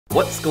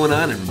What's going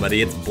on,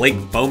 everybody? It's Blake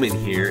Bowman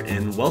here,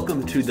 and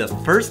welcome to the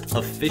first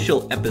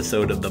official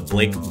episode of the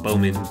Blake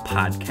Bowman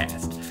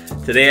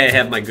podcast. Today I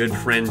have my good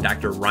friend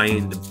Dr.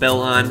 Ryan DeBell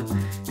on,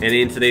 and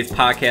in today's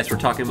podcast we're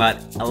talking about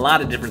a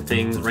lot of different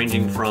things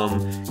ranging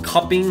from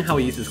cupping, how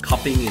he uses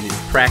cupping in his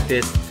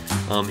practice,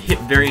 hip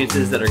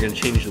variances that are going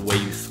to change the way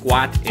you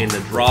squat, and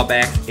the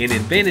drawbacks and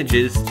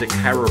advantages to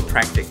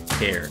chiropractic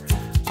care.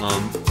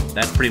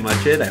 That's pretty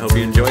much it. I hope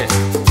you enjoy it.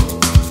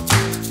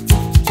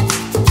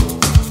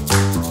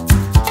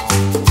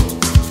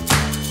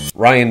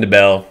 Ryan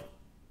DeBell,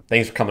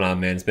 thanks for coming on,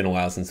 man. It's been a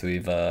while since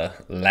we've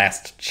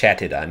last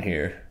chatted on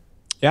here.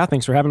 Yeah,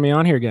 thanks for having me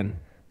on here again.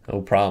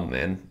 No problem,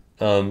 man.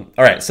 All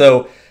right,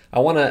 so I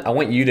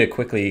want you to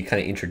quickly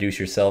kind of introduce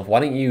yourself. Why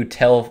don't you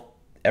tell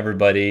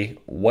everybody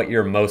what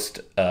you're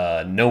most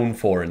known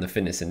for in the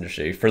fitness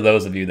industry, for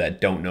those of you that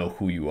don't know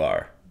who you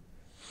are?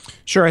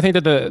 Sure. I think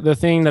that the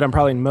thing that I'm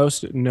probably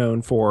most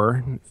known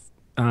for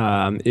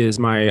is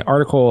my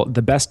article,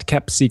 The Best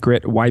Kept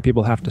Secret, Why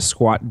People Have to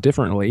Squat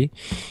Differently.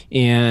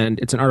 And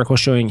it's an article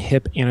showing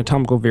hip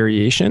anatomical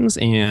variations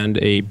and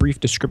a brief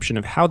description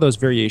of how those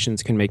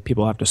variations can make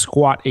people have to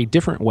squat a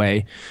different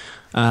way.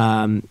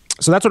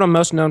 So that's what I'm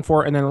most known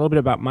for. And then a little bit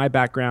about my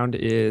background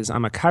is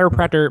I'm a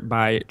chiropractor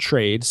by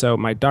trade. So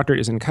my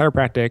doctorate is in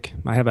chiropractic.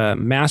 I have a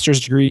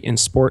master's degree in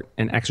sport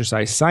and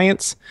exercise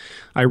science.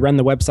 I run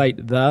the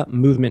website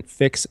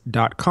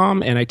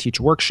themovementfix.com, and I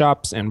teach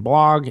workshops and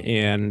blog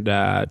and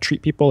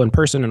treat people in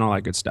person and all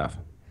that good stuff.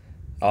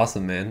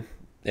 Awesome, man.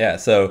 Yeah,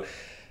 so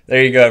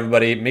there you go,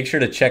 everybody. Make sure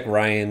to check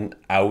Ryan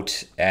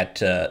out at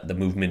The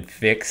Movement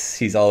Fix.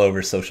 He's all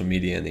over social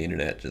media and the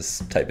internet.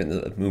 Just type in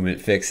The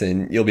Movement Fix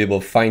and you'll be able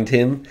to find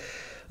him.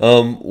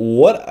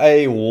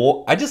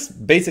 I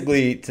just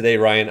basically today,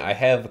 Ryan, I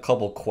have a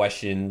couple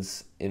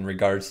questions in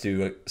regards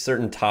to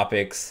certain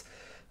topics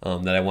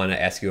that I want to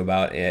ask you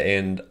about.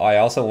 And I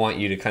also want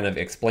you to kind of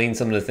explain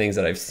some of the things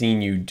that I've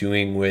seen you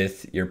doing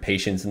with your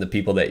patients and the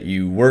people that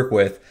you work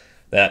with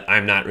that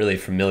I'm not really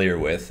familiar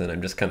with, and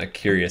I'm just kind of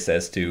curious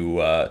as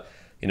to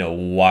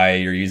why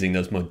you're using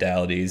those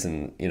modalities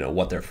and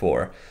what they're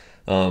for.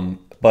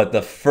 But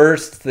the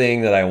first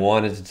thing that I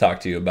wanted to talk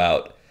to you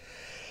about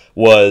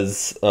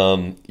was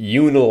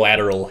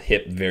unilateral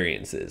hip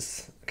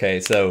variances. Okay,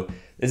 so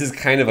this is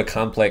kind of a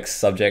complex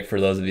subject for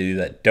those of you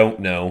that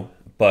don't know,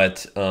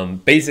 but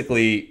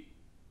basically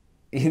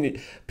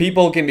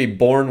people can be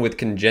born with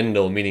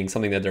congenital, meaning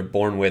something that they're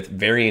born with,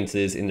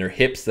 variances in their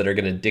hips that are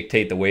going to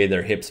dictate the way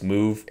their hips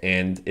move,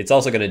 and it's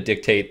also going to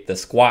dictate the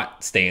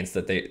squat stance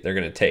that they're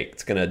going to take.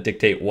 It's going to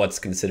dictate what's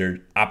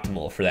considered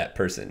optimal for that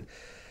person.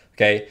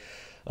 Okay,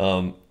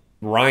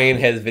 Ryan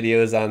has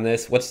videos on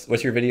this.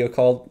 What's your video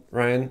called,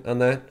 Ryan, on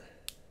that?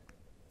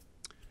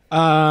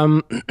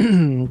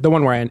 The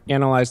one where I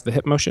analyze the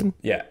hip motion.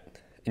 Yeah,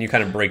 and you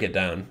kind of break it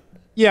down.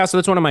 Yeah, so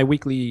that's one of my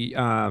weekly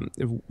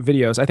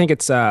videos. I think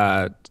it's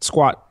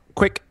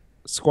quick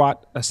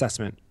squat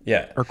assessment.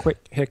 Yeah. Or quick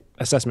hip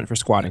assessment for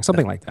squatting,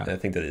 something like that. I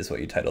think that is what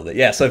you titled it.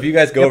 Yeah, so if you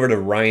guys go over to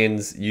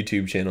Ryan's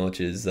YouTube channel,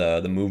 which is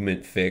The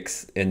Movement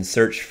Fix, and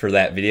search for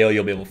that video,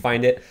 you'll be able to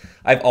find it.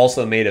 I've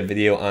also made a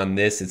video on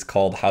this. It's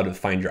called How to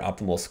Find Your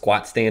Optimal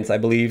Squat Stance, I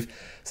believe.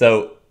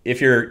 So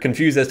if you're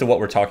confused as to what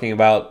we're talking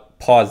about,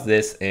 pause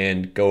this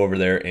and go over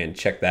there and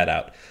check that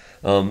out.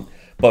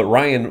 But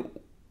Ryan,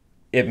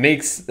 it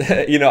makes,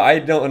 I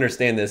don't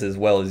understand this as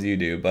well as you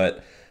do,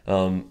 but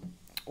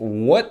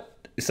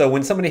so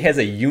when somebody has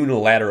a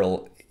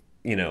unilateral,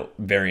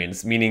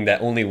 variance, meaning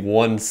that only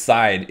one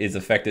side is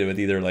affected with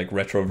either like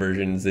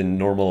retroversions in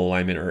normal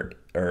alignment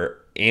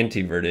or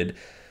antiverted,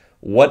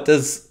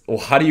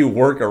 how do you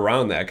work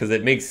around that? Because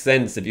it makes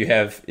sense if you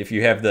have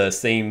the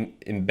same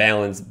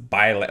imbalance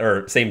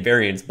or same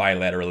variance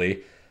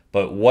bilaterally,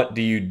 but what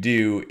do you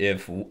do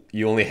if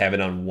you only have it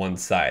on one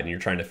side and you're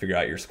trying to figure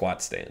out your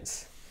squat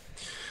stance?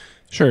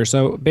 Sure.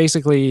 So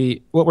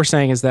basically what we're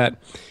saying is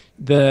that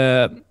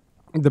the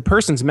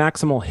person's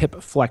maximal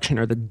hip flexion,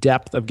 or the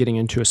depth of getting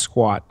into a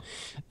squat,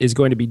 is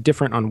going to be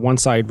different on one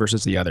side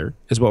versus the other,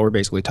 is what we're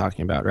basically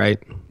talking about, right?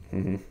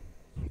 Mm-hmm.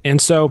 And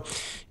so,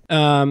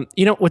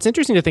 what's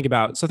interesting to think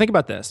about, so think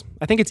about this.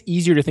 I think it's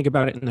easier to think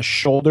about it in the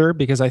shoulder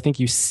because I think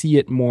you see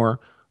it more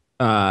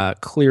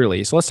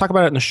clearly. So let's talk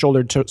about it in the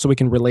shoulder so we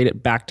can relate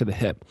it back to the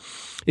hip.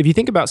 If you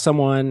think about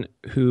someone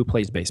who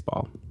plays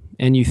baseball,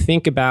 and you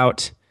think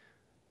about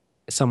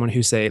someone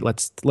who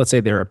let's say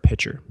they're a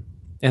pitcher,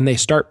 and they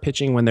start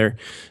pitching when they're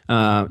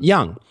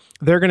young,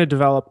 they're going to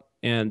develop,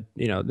 and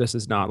this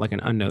is not like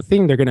an unknown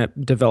thing, they're going to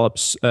develop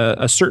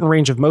a certain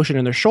range of motion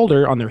in their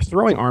shoulder on their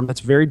throwing arm that's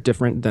very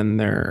different than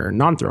their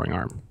non-throwing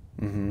arm.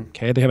 Mm-hmm.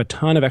 Okay, they have a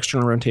ton of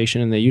external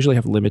rotation and they usually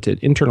have limited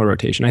internal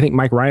rotation. I think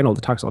Mike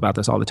Reinhold talks about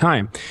this all the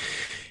time.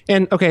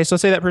 And okay, so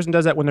say that person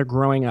does that when they're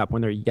growing up,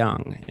 when they're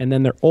young, and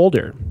then they're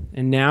older,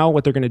 and now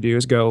what they're going to do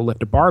is go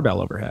lift a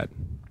barbell overhead.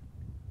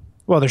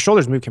 Well, their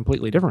shoulders move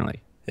completely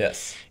differently.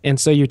 Yes. And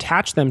so you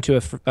attach them to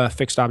a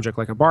fixed object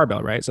like a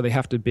barbell, right? So they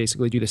have to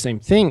basically do the same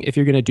thing if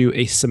you're going to do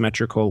a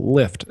symmetrical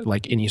lift,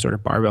 like any sort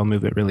of barbell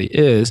movement really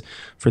is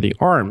for the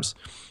arms.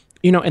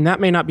 And that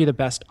may not be the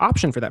best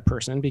option for that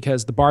person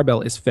because the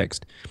barbell is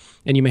fixed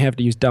and you may have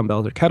to use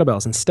dumbbells or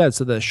kettlebells instead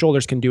so the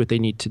shoulders can do what they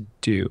need to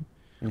do.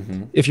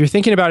 If you're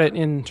thinking about it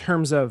in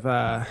terms of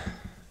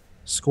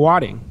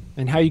squatting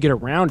and how you get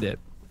around it,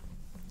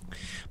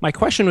 my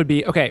question would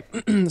be, okay,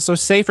 so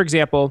say, for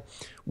example,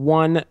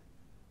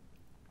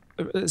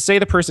 say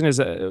the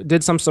person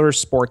did some sort of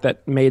sport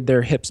that made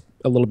their hips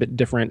a little bit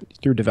different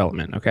through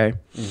development, okay?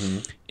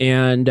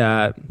 And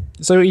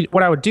so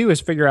what I would do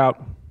is figure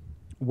out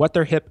what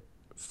their hip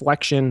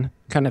flexion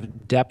kind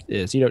of depth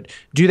is.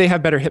 Do they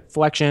have better hip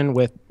flexion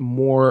with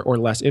more or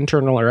less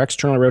internal or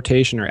external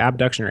rotation or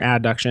abduction or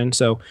adduction?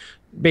 So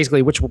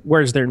basically,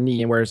 where's their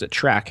knee and where does it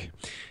track?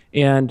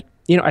 And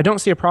I don't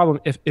see a problem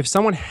if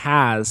someone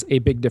has a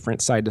big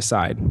difference side to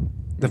side.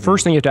 The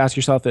first thing you have to ask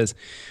yourself is,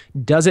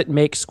 does it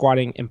make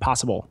squatting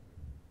impossible?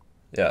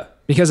 Yeah.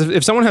 Because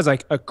if someone has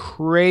like a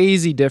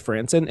crazy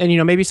difference, and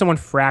maybe someone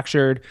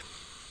fractured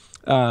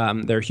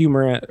their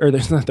femur or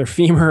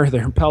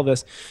their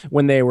pelvis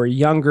when they were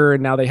younger,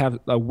 and now they have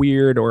a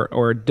weird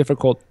or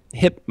difficult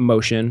hip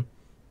motion,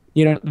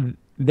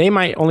 they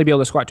might only be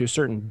able to squat to a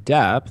certain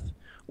depth,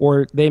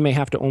 or they may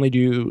have to only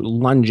do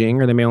lunging,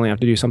 or they may only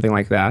have to do something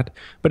like that.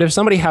 But if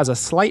somebody has a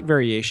slight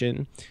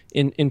variation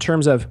in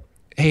terms of,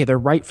 hey, their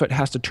right foot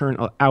has to turn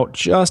out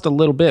just a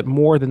little bit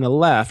more than the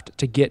left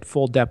to get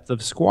full depth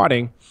of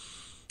squatting,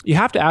 you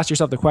have to ask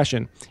yourself the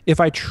question, if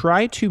I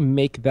try to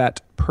make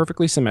that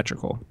perfectly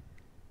symmetrical,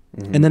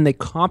 and then they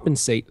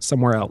compensate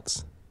somewhere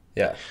else.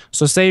 Yeah.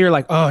 So say you're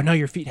like, oh, no,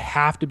 your feet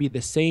have to be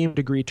the same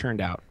degree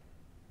turned out.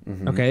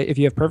 Okay, if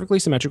you have perfectly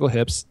symmetrical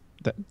hips,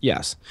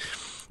 yes.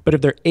 But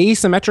if they're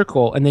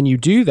asymmetrical and then you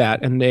do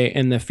that and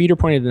the feet are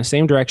pointed in the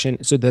same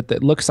direction so that they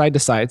look side to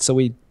side, so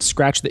we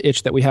scratch the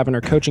itch that we have in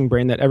our coaching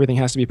brain that everything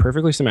has to be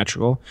perfectly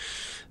symmetrical,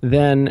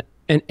 then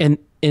and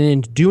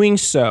in doing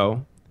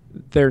so,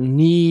 their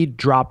knee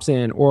drops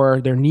in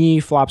or their knee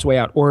flops way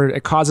out or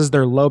it causes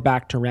their low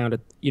back to round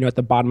at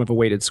the bottom of a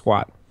weighted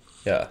squat.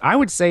 Yeah. I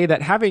would say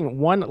that having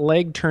one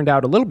leg turned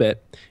out a little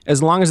bit,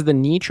 as long as the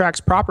knee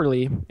tracks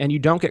properly and you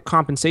don't get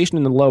compensation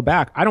in the low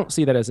back, I don't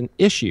see that as an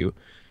issue.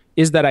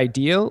 Is that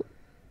ideal?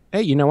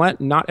 Hey, you know what?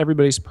 Not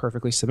everybody's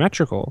perfectly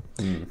symmetrical.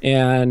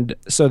 And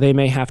so they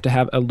may have to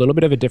have a little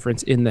bit of a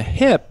difference in the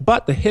hip,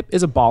 but the hip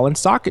is a ball and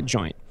socket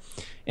joint.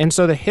 And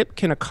so the hip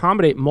can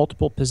accommodate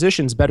multiple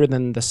positions better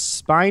than the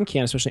spine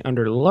can, especially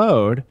under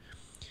load.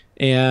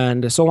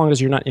 And so long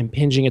as you're not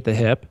impinging at the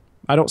hip,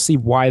 I don't see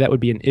why that would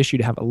be an issue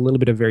to have a little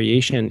bit of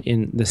variation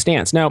in the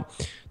stance. Now,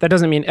 that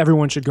doesn't mean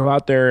everyone should go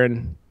out there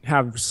and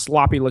have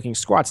sloppy looking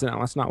squats. Now,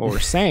 that's not what we're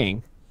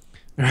saying.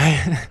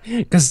 Right?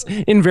 Because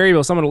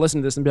invariably, someone will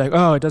listen to this and be like,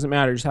 "Oh, it doesn't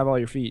matter. Just have all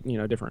your feet,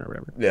 different or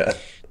whatever." Yeah,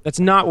 that's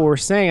not what we're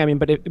saying. I mean,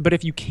 but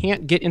if you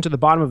can't get into the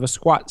bottom of a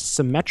squat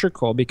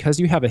symmetrical because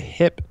you have a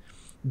hip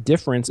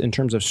difference in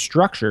terms of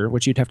structure,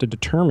 which you'd have to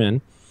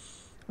determine,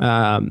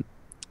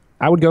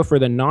 I would go for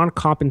the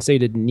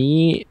non-compensated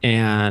knee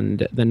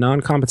and the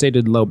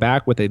non-compensated low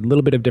back with a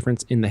little bit of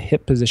difference in the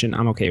hip position.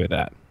 I'm okay with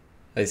that.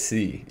 I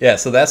see. Yeah,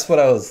 so that's what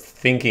I was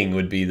thinking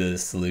would be the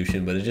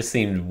solution, but it just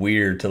seemed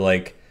weird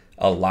to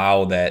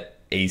allow that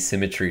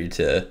asymmetry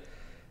to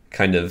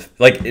kind of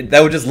that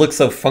would just look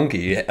so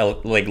funky,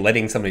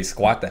 letting somebody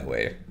squat that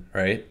way,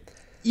 right?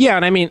 Yeah,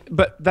 and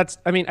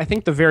I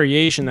think the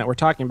variation that we're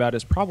talking about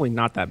is probably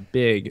not that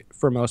big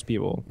for most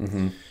people.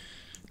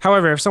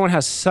 However, if someone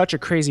has such a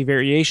crazy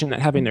variation that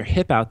having their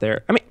hip out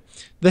there,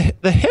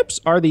 the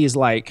hips are these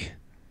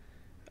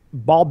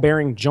ball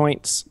bearing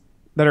joints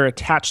that are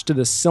attached to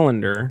the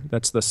cylinder.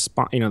 That's the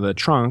the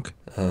trunk.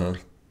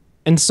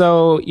 And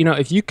so,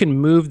 if you can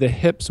move the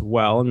hips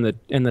well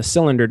and the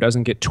cylinder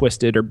doesn't get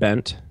twisted or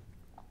bent.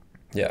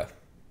 Yeah.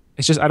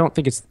 It's just, I don't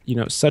think it's,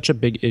 such a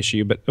big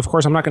issue. But of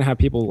course, I'm not going to have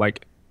people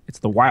it's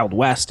the Wild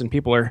West and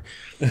people are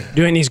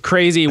doing these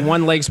crazy,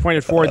 one leg's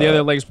pointed forward, the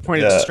other leg's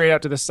pointed straight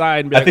out to the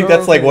side. And be I think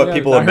that's what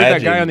people imagine. I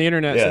heard that guy on the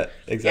internet. Yeah, so,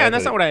 exactly. Yeah, and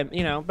that's not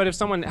what but if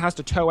someone has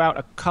to toe out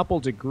a couple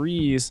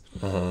degrees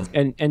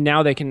and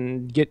now they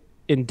can get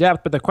in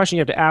depth. But the question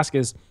you have to ask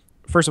is,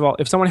 first of all,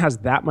 if someone has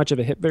that much of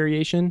a hip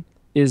variation,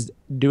 is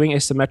doing a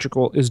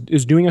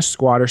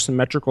squat or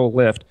symmetrical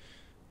lift,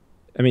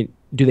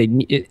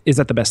 is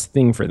that the best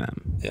thing for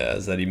them? Yeah,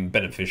 is that even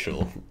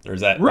beneficial, or is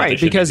that right?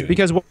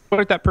 Because what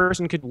if that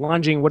person could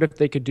lunging? What if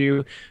they could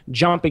do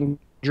jumping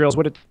drills?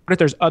 What if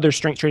there's other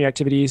strength training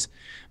activities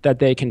that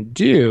they can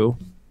do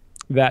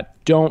that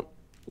don't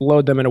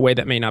load them in a way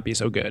that may not be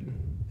so good?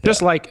 Yeah.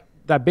 Just like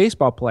that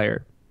baseball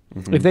player,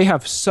 if they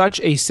have such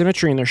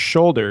asymmetry in their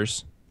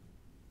shoulders,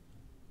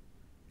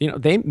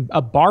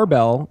 a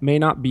barbell may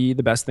not be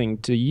the best thing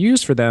to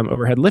use for them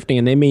overhead lifting,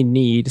 and they may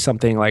need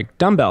something like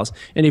dumbbells.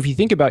 And if you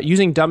think about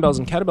using dumbbells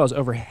and kettlebells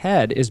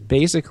overhead is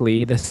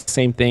basically the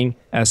same thing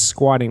as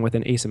squatting with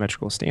an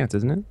asymmetrical stance,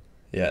 isn't it?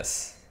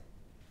 Yes.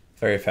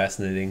 Very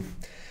fascinating.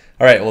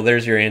 All right, well,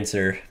 there's your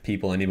answer,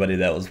 people. Anybody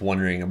that was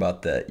wondering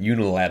about the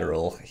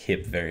unilateral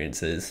hip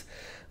variances.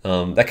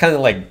 That kind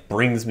of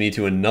brings me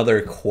to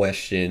another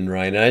question,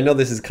 Ryan. And I know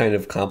this is kind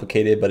of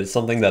complicated, but it's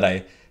something that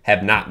I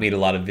have not made a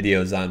lot of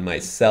videos on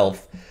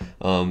myself,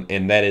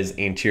 and that is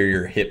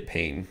anterior hip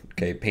pain.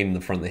 Okay, pain in the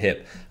front of the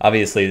hip.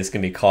 Obviously, this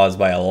can be caused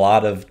by a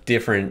lot of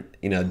different,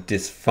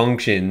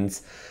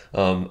 dysfunctions.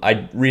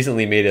 I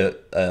recently made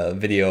a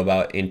video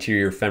about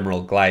anterior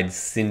femoral glide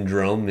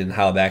syndrome and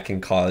how that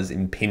can cause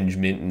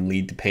impingement and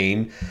lead to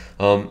pain.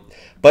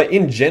 But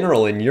in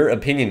general, in your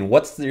opinion,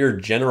 what's your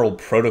general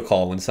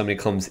protocol when somebody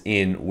comes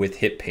in with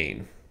hip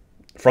pain,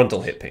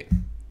 frontal hip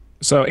pain?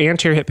 So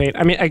anterior hip pain,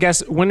 I mean, I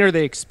guess, when are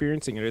they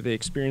experiencing it? Are they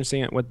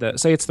experiencing it with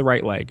say it's the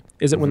right leg?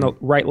 Is it when the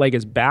right leg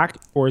is back,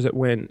 or is it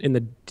when in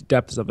the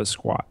depths of a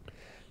squat?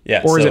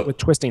 Yeah. Or is it with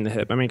twisting the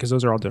hip? I mean, because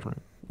those are all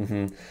different.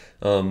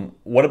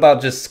 What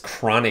about just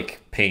chronic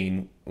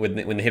pain when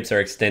the hips are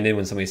extended,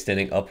 when somebody's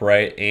standing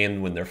upright,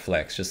 and when they're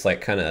flexed? Just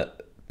like kind of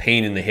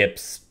pain in the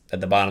hips at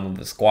the bottom of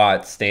the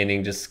squat,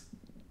 standing, just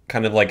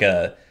kind of like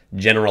a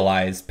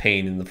generalized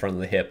pain in the front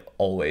of the hip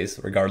always,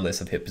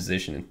 regardless of hip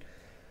position.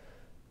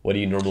 What do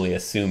you normally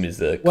assume is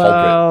the culprit?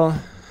 Well,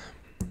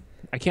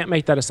 I can't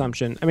make that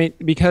assumption. I mean,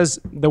 because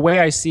the way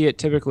I see it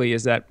typically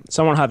is that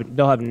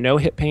they'll have no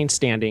hip pain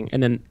standing,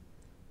 and then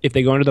if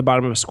they go into the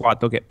bottom of a squat,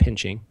 they'll get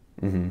pinching.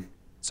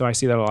 So I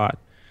see that a lot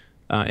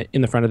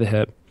in the front of the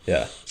hip.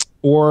 Yeah.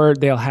 Or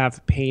they'll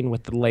have pain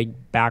with the leg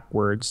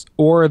backwards,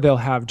 or they'll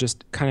have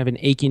just kind of an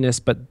achiness,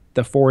 but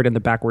the forward and the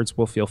backwards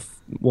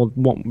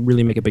won't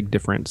really make a big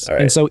difference.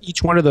 Right. And so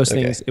each one of those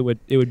things, it would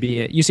be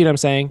it. You see what I'm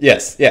saying?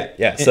 Yes.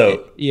 Yeah.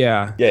 So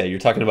yeah, you're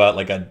talking about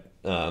like a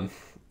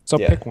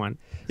pick one.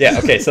 Yeah.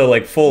 Okay. So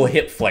like full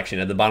hip flexion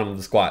at the bottom of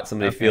the squat.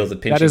 Somebody feels a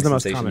pinching That is the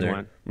most sensation common there.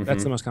 one.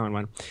 That's the most common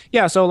one.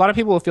 Yeah. So a lot of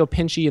people will feel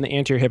pinchy in the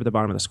anterior hip at the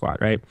bottom of the squat,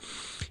 right?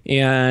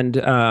 And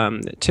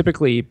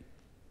typically,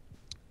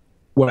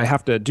 what I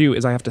have to do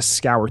is I have to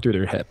scour through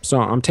their hip.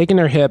 So I'm taking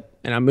their hip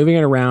and I'm moving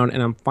it around,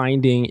 and I'm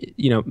finding,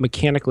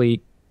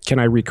 mechanically, can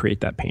I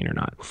recreate that pain or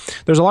not?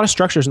 There's a lot of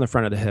structures in the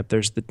front of the hip.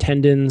 There's the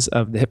tendons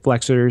of the hip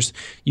flexors.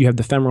 You have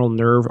the femoral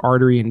nerve,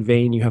 artery, and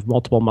vein. You have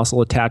multiple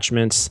muscle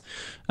attachments.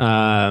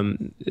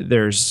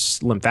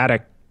 There's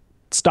lymphatic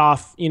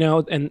stuff,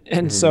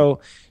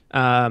 so,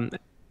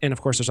 and of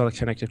course, there's all the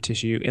connective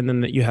tissue. And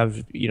then you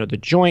have, the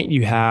joint,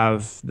 you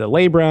have the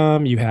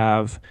labrum, you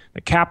have the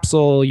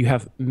capsule, you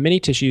have many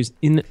tissues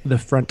in the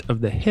front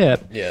of the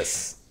hip.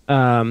 Yes.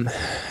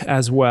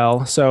 As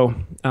well. So,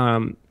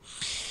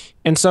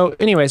 and so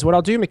anyways, what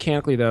I'll do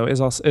mechanically though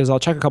is I'll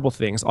check a couple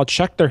things. I'll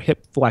check their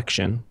hip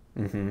flexion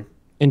and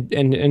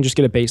just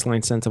get a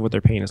baseline sense of what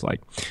their pain is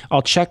like.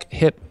 I'll check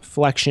hip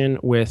flexion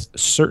with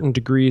certain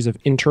degrees of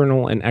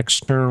internal and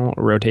external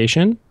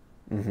rotation.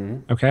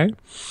 Okay.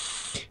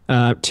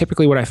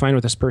 Typically what I find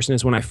with this person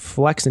is when I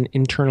flex and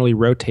internally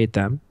rotate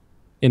them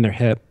in their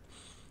hip,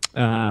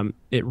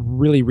 it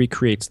really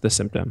recreates the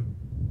symptom.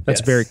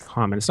 That's very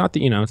common. It's not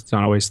it's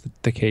not always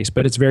the case,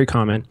 but it's very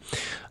common.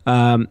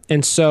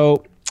 And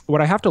so what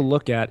I have to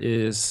look at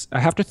is I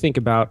have to think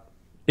about,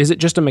 is it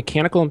just a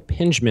mechanical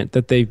impingement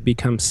that they've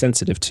become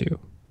sensitive to,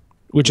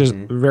 which is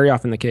very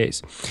often the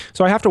case.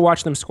 So I have to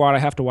watch them squat. I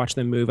have to watch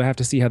them move. I have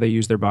to see how they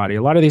use their body.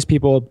 A lot of these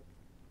people,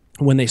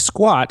 when they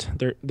squat,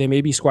 they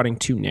may be squatting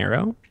too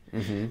narrow.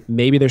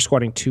 Maybe they're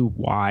squatting too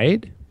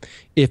wide.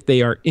 If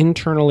they are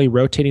internally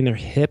rotating their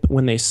hip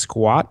when they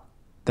squat,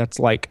 that's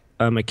like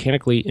a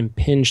mechanically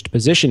impinged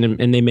position,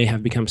 and they may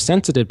have become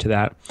sensitive to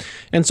that.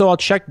 And so I'll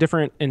check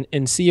different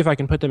and see if I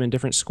can put them in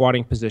different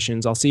squatting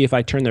positions. I'll see if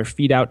I turn their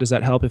feet out, does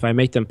that help? If I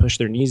make them push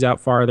their knees out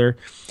farther,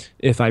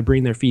 if I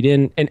bring their feet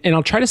in, and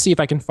I'll try to see if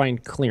I can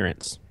find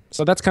clearance.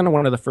 So that's kind of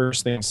one of the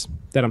first things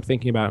that I'm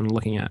thinking about and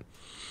looking at.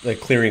 Like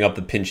clearing up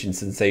the pinching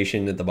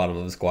sensation at the bottom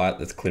of the squat,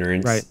 that's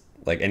clearance. Right.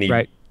 Like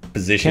any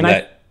position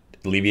that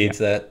alleviates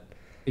that.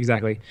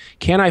 Exactly.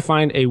 Can I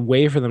find a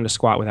way for them to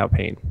squat without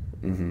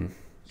pain?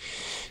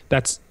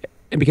 That's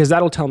because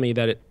that'll tell me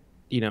that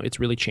it's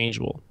really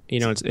changeable.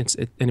 And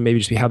it may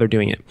just be how they're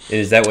doing it. And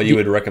is that what you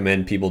would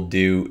recommend people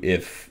do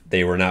if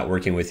they were not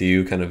working with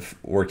you, kind of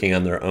working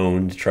on their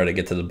own to try to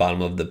get to the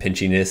bottom of the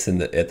pinchiness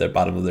and at the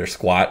bottom of their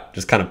squat?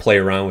 Just kind of play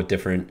around with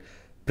different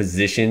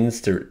positions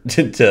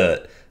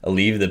to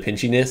alleviate the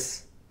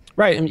pinchiness?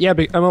 Right. And yeah.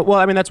 Well,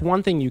 I mean, that's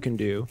one thing you can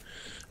do.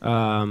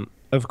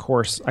 Of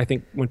course, I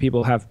think when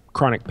people have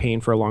chronic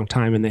pain for a long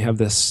time and they have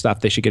this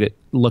stuff, they should get it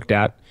looked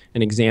at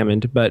and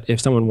examined. But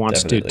if someone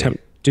wants to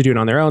attempt to do it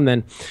on their own,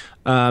 then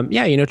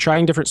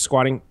trying different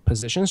squatting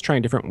positions,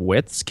 trying different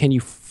widths. Can you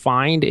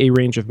find a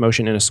range of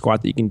motion in a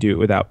squat that you can do it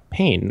without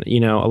pain?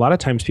 A lot of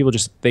times people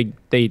just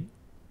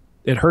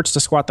it hurts to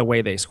squat the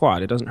way they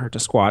squat. It doesn't hurt to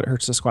squat. It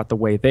hurts to squat the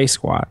way they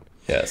squat.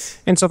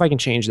 Yes. And so if I can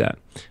change that.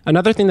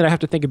 Another thing that I have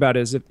to think about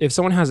is if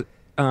someone has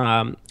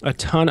a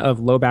ton of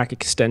low back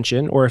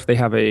extension, or if they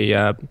have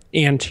a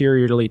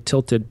anteriorly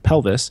tilted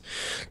pelvis,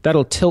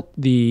 that'll tilt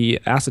the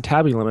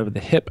acetabulum of the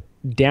hip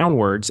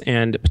downwards,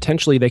 and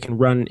potentially they can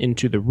run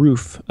into the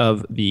roof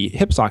of the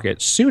hip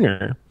socket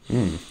sooner.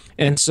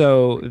 And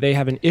so they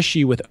have an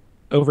issue with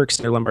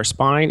overextended lumbar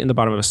spine in the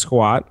bottom of a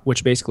squat,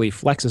 which basically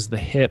flexes the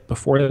hip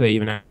before they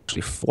even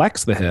actually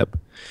flex the hip,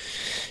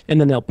 and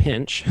then they'll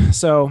pinch.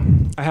 So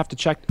I have to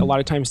check a lot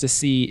of times to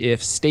see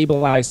if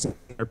stabilizing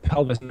their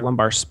pelvis and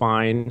lumbar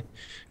spine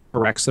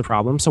corrects the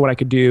problem. So what I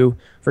could do,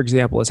 for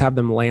example, is have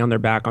them lay on their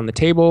back on the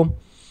table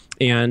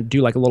and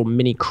do like a little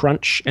mini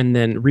crunch and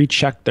then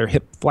recheck their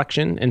hip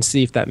flexion and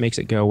see if that makes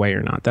it go away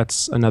or not.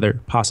 That's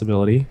another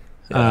possibility.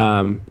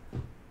 Yeah.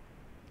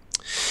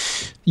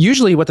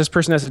 Usually what this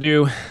person has to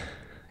do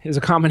is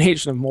a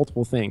combination of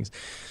multiple things.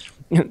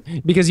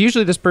 Because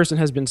usually this person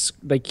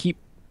they keep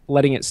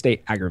letting it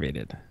stay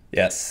aggravated.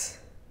 Yes.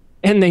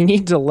 And they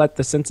need to let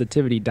the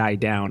sensitivity die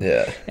down.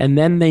 Yeah. And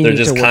then they're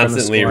just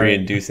constantly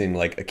reinducing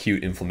like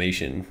acute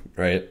inflammation,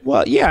 right?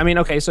 Well, yeah. I mean,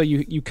 okay, so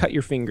you cut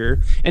your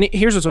finger. And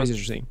here's what's always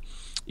interesting.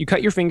 You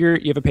cut your finger,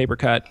 you have a paper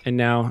cut, and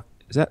now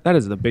that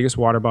is the biggest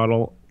water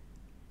bottle.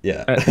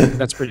 Yeah.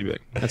 That's pretty big.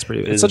 That's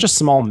pretty big. It's such a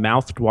small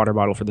mouthed water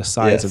bottle for the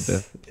size of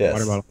the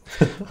water bottle.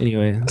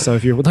 Anyway, so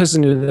if you're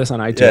listening to this on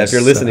iTunes. Yeah, if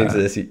you're listening to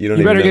this, you don't you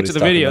even better know get to the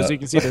video so you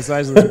can see the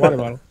size of this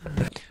water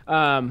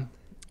bottle.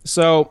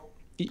 So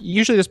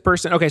usually this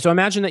person, okay, so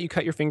imagine that you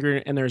cut your finger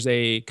and there's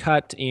a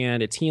cut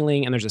and it's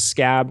healing and there's a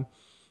scab.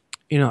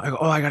 You know, like,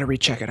 oh, I got to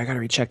recheck it.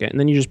 And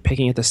then you're just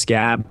picking at the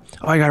scab.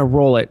 Oh, I got to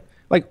roll it.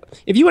 Like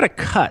if you had a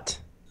cut,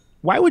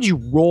 why would you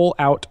roll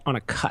out on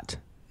a cut?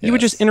 You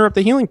would just interrupt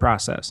the healing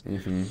process.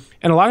 Mm-hmm.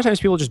 And a lot of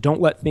times people just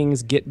don't let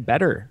things get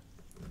better.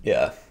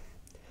 Yeah.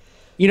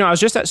 You know, I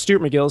was just at Stuart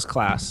McGill's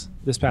class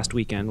this past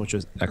weekend, which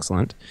was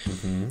excellent.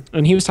 Mm-hmm.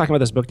 And he was talking about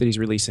this book that he's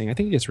releasing. I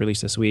think it gets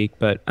released this week.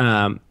 But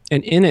and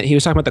in it, he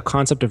was talking about the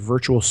concept of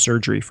virtual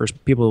surgery for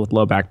people with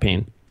low back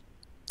pain.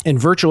 And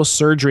virtual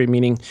surgery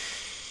meaning,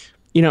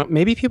 you know,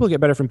 maybe people get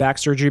better from back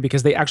surgery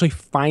because they actually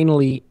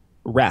finally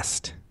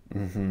rest.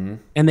 Mm-hmm.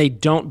 And they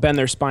don't bend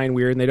their spine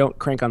weird and they don't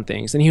crank on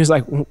things. And he was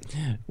like,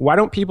 why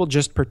don't people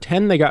just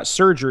pretend they got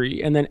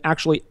surgery and then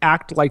actually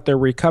act like they're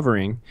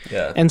recovering?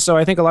 Yeah. And so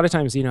I think a lot of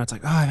times, you know, it's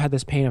like, oh, I've had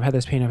this pain.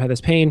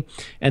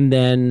 And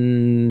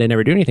then they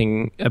never do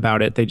anything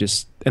about it.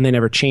 And they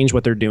never change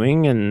what they're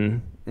doing.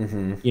 And,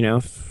 you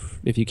know,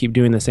 if you keep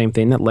doing the same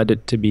thing that led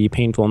it to be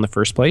painful in the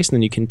first place, and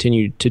then you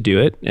continue to do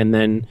it, and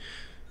then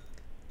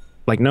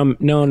like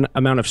no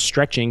amount of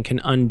stretching can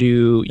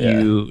undo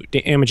you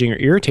damaging or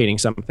irritating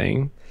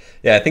something.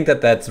 Yeah, I think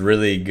that's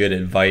really good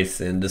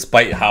advice. And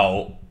despite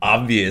how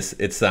obvious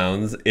it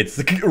sounds,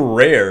 it's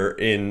rare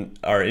in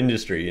our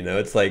industry. You know,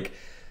 it's like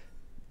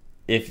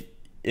if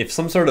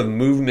some sort of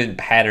movement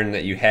pattern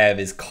that you have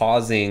is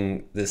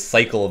causing this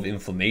cycle of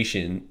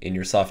inflammation in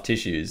your soft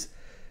tissues,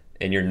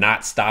 and you're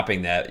not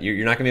stopping that, you're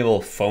not going to be able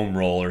to foam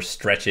roll or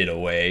stretch it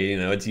away. You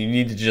know, you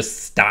need to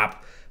just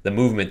stop the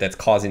movement that's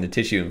causing the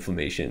tissue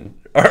inflammation,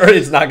 or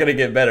it's not going to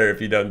get better if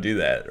you don't do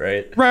that,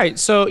 right? Right.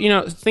 So, you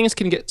know, things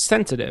can get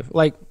sensitive.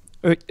 Like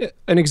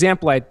an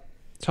example I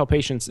tell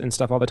patients and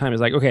stuff all the time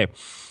is like, okay,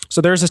 so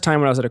there's this time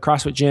when I was at a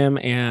CrossFit gym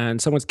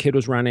and someone's kid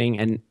was running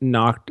and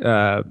knocked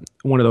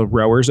one of the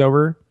rowers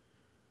over.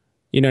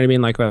 You know what I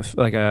mean? Like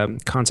a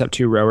Concept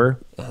 2 rower.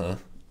 Uh-huh.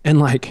 And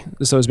like,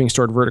 so it was being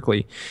stored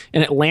vertically,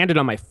 and it landed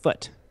on my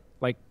foot.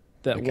 Like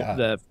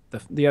the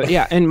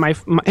yeah. And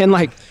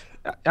like,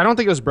 I don't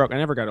think it was broken. I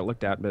never got it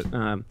looked at, but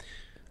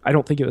I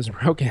don't think it was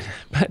broken.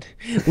 But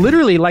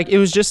literally, like, it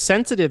was just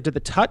sensitive to the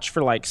touch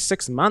for like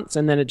 6 months,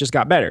 and then it just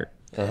got better.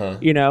 Uh-huh.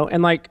 You know,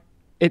 and like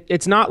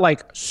it's not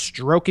like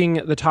stroking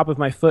the top of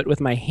my foot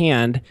with my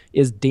hand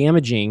is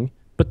damaging,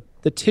 but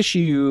the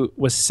tissue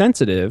was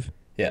sensitive.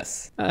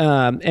 Yes.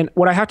 And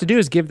what I have to do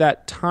is give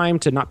that time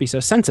to not be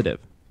so sensitive.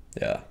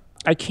 Yeah.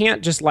 I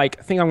can't just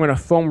like think I'm going to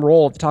foam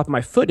roll at the top of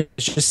my foot.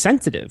 It's just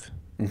sensitive.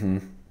 Mm-hmm.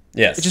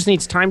 Yes. It just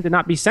needs time to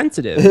not be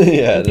sensitive.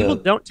 Yeah. And people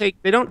don't take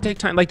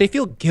time. Like they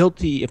feel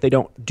guilty if they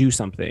don't do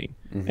something.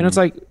 Mm-hmm. And it's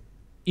like,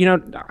 you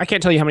know, I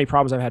can't tell you how many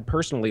problems I've had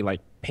personally,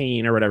 like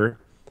pain or whatever,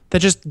 that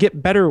just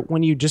get better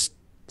when you just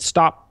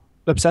stop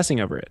obsessing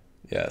over it.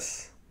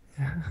 Yes.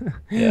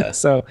 Yeah.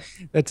 So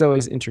that's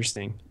always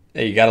interesting.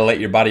 Yeah, you got to let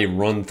your body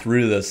run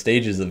through the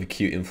stages of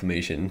acute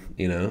inflammation.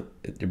 You know,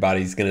 your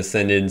body's going to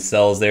send in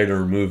cells there to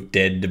remove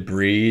dead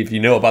debris. If you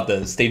know about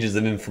the stages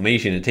of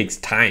inflammation, it takes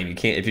time. You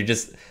can't, if you're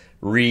just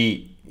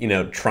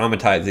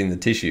traumatizing the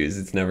tissues,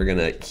 it's never going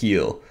to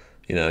heal.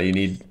 You know, you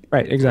need.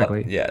 Right.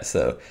 Exactly. Yeah.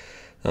 So,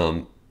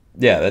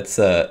 that's,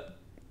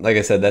 like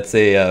I said, that's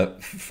a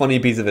funny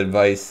piece of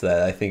advice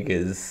that I think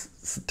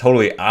is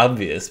totally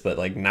obvious, but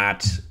like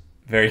not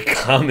very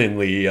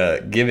commonly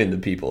given to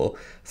people,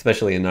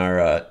 especially in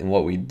our in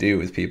what we do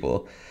with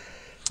people.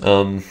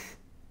 I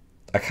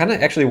kind of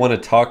actually want to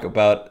talk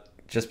about,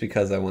 just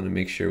because I want to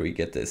make sure we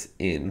get this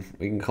in.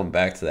 We can come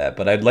back to that,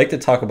 but I'd like to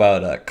talk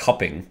about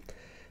cupping.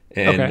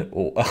 And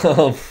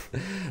okay.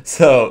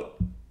 So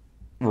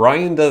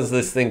Ryan does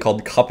this thing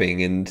called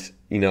cupping, and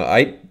you know,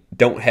 I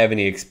don't have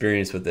any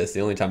experience with this. The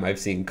only time I've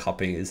seen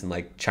cupping is in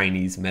like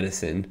Chinese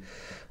medicine.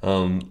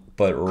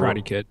 But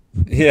Karate Kid.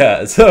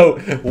 Yeah. So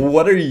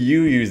what are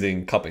you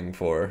using cupping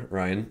for,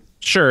 Ryan?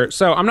 Sure.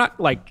 So I'm not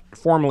like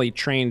formally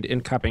trained in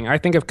cupping. I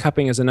think of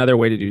cupping as another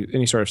way to do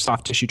any sort of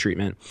soft tissue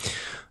treatment.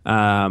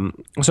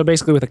 So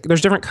basically,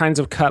 there's different kinds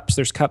of cups.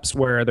 There's cups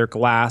where they're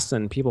glass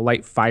and people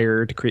light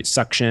fire to create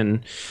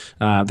suction.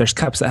 There's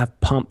cups that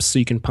have pumps, so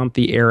you can pump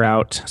the air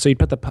out. So you'd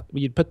put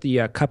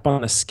the cup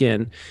on the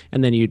skin,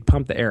 and then you'd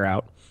pump the air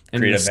out. And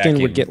Create the a skin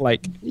vacuum. would get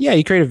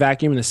you create a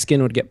vacuum and the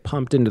skin would get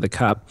pumped into the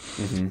cup.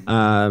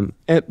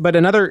 But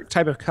another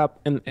type of cup,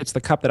 and it's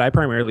the cup that I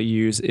primarily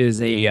use,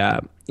 is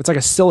it's like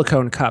a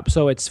silicone cup.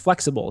 So it's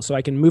flexible, so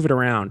I can move it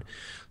around.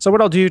 So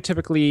what I'll do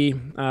typically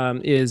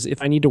is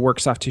if I need to work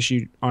soft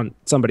tissue on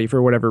somebody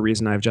for whatever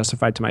reason I've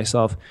justified to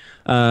myself,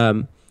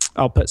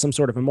 I'll put some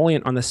sort of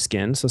emollient on the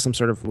skin. So some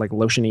sort of like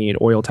lotiony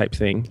oil type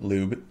thing.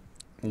 Lube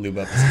up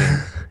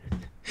the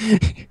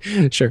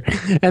skin. Sure.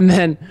 And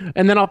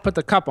then I'll put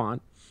the cup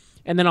on.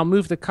 And then I'll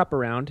move the cup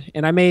around,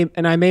 and I may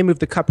move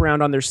the cup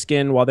around on their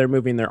skin while they're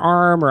moving their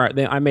arm, or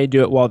I may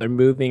do it while they're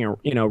moving or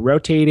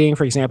rotating.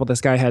 For example,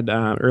 this guy had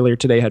earlier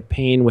today had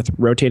pain with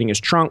rotating his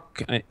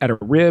trunk at a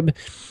rib,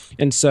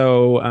 and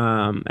so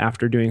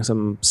after doing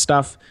some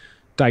stuff,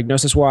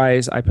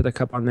 diagnosis-wise, I put the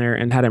cup on there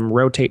and had him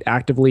rotate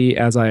actively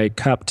as I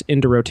cupped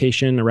into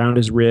rotation around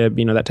his rib,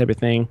 that type of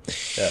thing.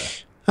 Yeah.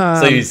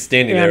 So he's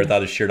standing there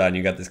without his shirt on.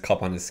 You got this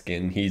cup on his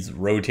skin. He's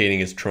rotating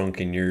his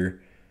trunk, and you're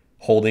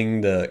holding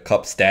the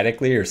cup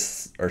statically or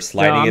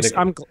sliding it?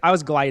 I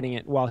was gliding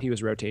it while he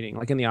was rotating,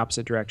 like in the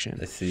opposite direction.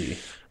 I see.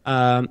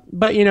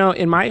 But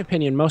in my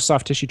opinion, most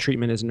soft tissue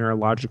treatment is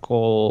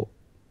neurological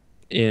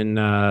in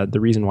the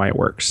reason why it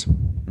works.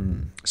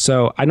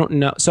 So I don't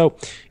know. So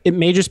it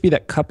may just be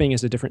that cupping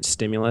is a different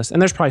stimulus.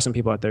 And there's probably some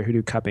people out there who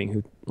do cupping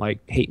who like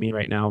hate me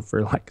right now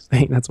for like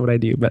saying that's what I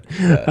do. But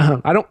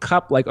I don't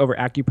cup like over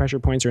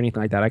acupressure points or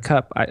anything like that. I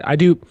cup.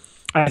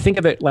 I think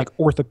of it like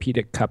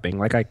orthopedic cupping.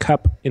 Like I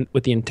cup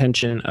with the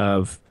intention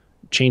of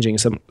changing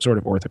some sort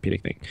of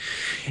orthopedic thing.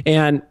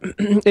 And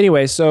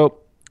anyway, so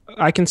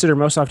I consider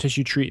most soft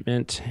tissue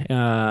treatment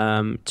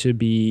to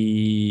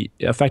be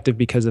effective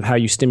because of how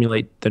you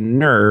stimulate the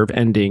nerve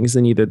endings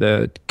in either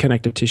the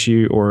connective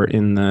tissue or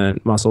in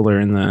the muscle or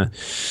in the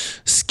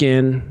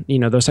skin,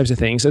 those types of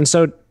things. And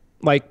so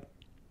like,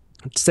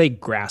 say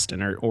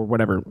Graston or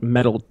whatever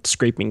metal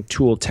scraping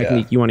tool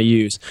technique you want to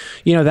use,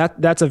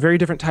 that's a very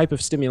different type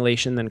of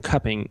stimulation than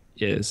cupping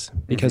is,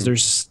 because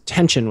there's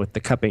tension with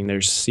the cupping.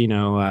 There's,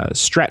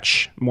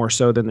 stretch more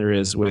so than there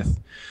is with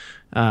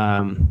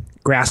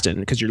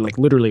Graston, because you're like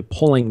literally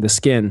pulling the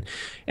skin.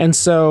 And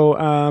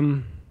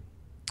so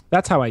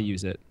that's how I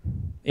use it.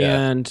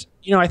 Yeah. And,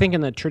 I think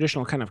in the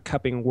traditional kind of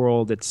cupping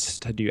world, it's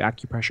to do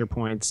acupressure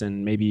points,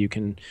 and maybe you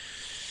can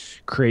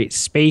create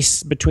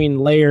space between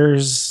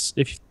layers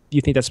if you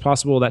think that's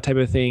possible, that type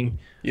of thing.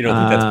 You don't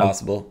think that's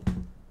possible?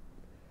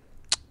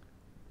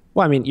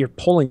 Well, I mean, you're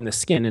pulling the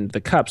skin into the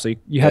cup, so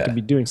you have to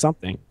be doing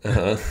something.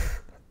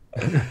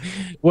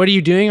 What are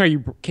you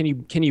doing?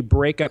 Can you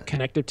break up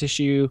connective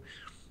tissue?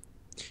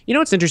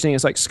 What's interesting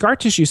is like scar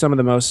tissue, some of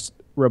the most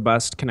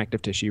robust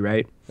connective tissue,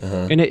 right?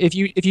 And if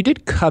you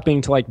did cupping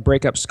to like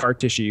break up scar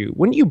tissue,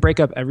 wouldn't you break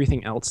up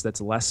everything else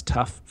that's less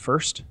tough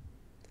first?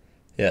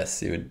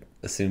 Yes, you would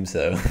assume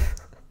so.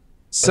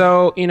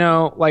 So,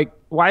 like,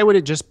 why would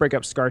it just break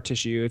up scar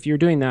tissue? If you're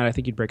doing that, I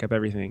think you'd break up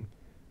everything.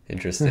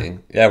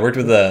 Interesting. Yeah, I worked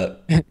with a...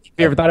 Have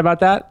you ever thought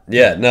about that?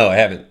 Yeah, no, I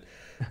haven't.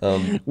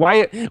 Maybe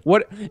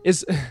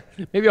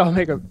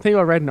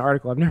I'll write an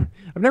article.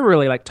 I've never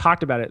really like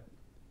talked about it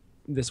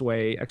this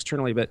way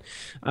externally, but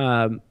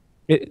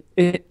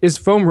is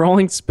foam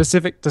rolling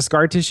specific to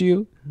scar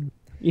tissue?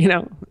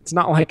 It's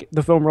not like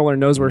the foam roller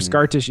knows where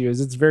scar tissue is.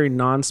 It's very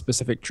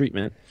non-specific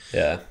treatment.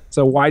 Yeah.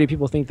 So why do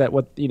people think that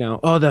the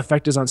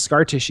effect is on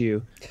scar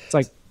tissue? It's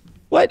like,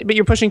 what? But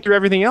you're pushing through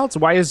everything else.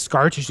 Why is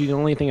scar tissue the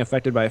only thing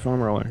affected by a foam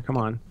roller? Come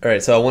on. All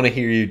right. So I want to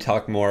hear you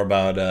talk more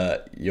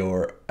about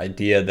your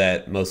idea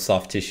that most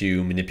soft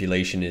tissue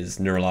manipulation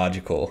is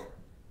neurological.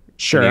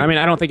 Sure. I mean,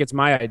 I don't think it's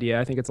my idea.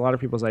 I think it's a lot of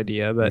people's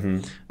idea, but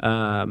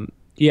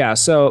yeah.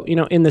 So,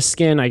 in the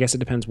skin, I guess it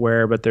depends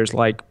where, but there's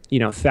like,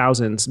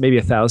 thousands, maybe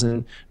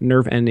 1,000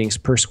 nerve endings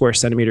per square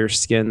centimeter of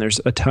skin. There's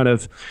a ton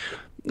of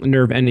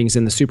nerve endings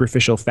in the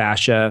superficial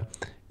fascia.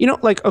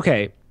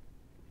 Okay,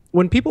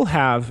 when people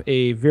have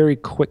a very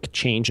quick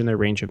change in their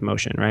range of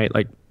motion, right?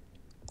 Like,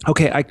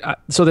 okay,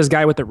 so this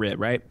guy with the rib,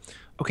 right?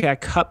 Okay, I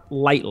cup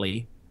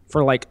lightly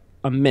for like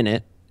a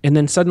minute, and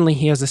then suddenly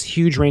he has this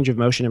huge range of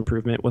motion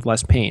improvement with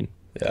less pain.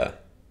 Yeah.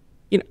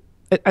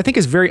 I think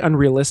it's very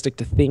unrealistic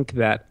to think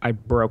that I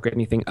broke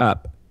anything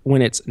up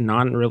when it's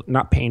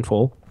not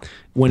painful,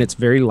 when it's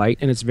very light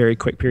and it's a very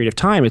quick period of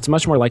time. It's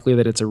much more likely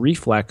that it's a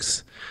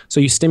reflex. So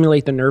you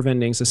stimulate the nerve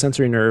endings, the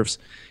sensory nerves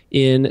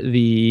in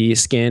the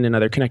skin and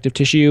other connective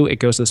tissue. It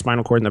goes to the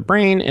spinal cord in the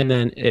brain, and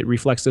then it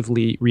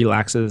reflexively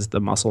relaxes the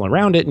muscle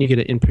around it, and you get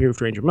an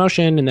improved range of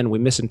motion. And then we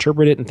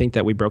misinterpret it and think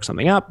that we broke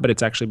something up, but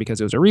it's actually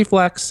because it was a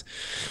reflex.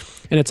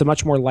 And it's a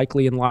much more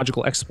likely and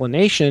logical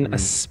explanation,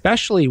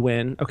 especially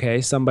when,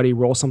 somebody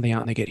rolls something out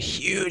and they get a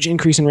huge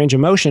increase in range of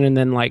motion, and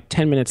then like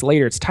 10 minutes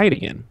later, it's tight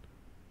again.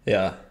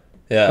 Yeah.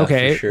 Yeah, for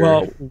Okay, sure.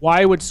 well,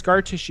 why would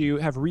scar tissue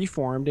have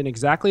reformed in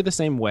exactly the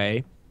same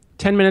way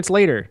 10 minutes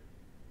later?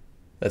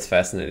 That's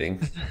fascinating.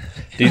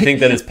 Do you think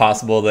that it's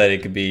possible that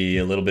it could be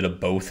a little bit of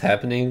both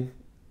happening?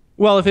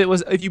 Well,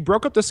 if you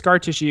broke up the scar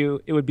tissue,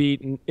 it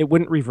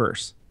wouldn't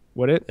reverse,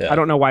 would it? I Yeah.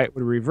 don't know why it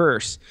would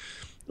reverse.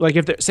 Like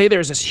if say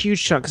there's this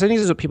huge chunk, because I think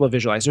this is what people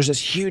visualize. There's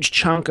this huge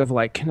chunk of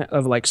like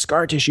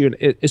scar tissue,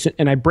 and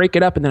and I break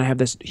it up, and then I have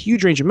this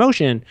huge range of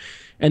motion,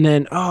 and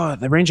then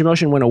the range of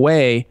motion went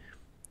away.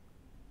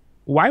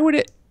 Why would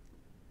it?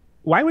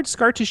 Why would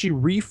scar tissue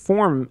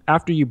reform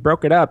after you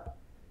broke it up,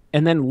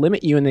 and then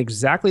limit you in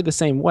exactly the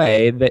same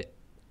way that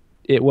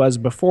it was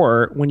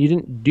before when you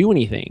didn't do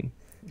anything?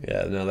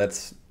 Yeah, no,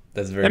 that's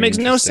very That makes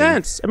no interesting.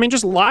 sense. I mean,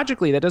 just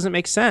logically, that doesn't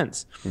make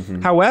sense.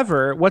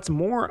 However, what's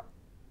more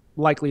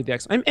likely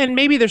and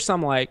maybe there's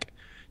some like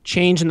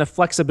change in the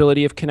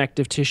flexibility of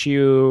connective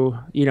tissue,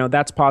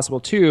 that's possible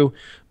too,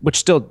 which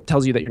still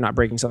tells you that you're not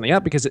breaking something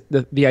up, because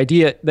the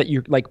idea that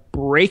you're like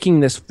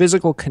breaking this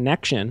physical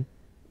connection,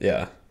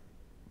 Yeah.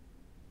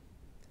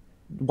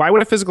 why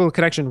would a physical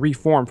connection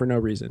reform for no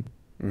reason?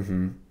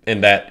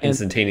 And that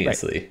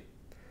instantaneously.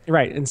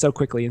 Right, and so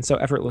quickly and so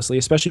effortlessly,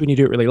 especially when you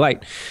do it really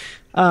light.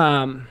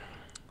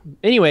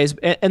 Anyways,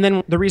 and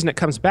then the reason it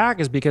comes back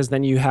is because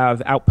then you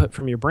have output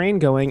from your brain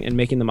going and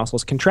making the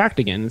muscles contract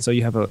again, and so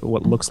you have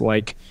what looks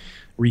like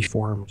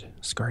reformed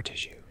scar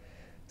tissue.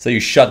 So you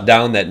shut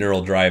down that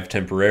neural drive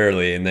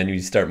temporarily, and then you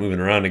start moving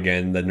around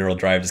again. The neural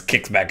drive just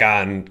kicks back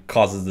on,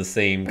 causes the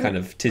same kind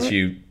of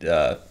tissue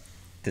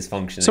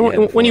dysfunction. So that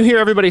you had when you before. hear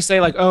everybody say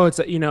like, "Oh,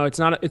 it's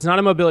not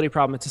a mobility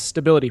problem; it's a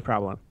stability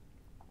problem,"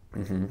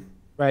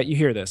 right? You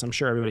hear this. I'm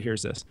sure everybody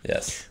hears this.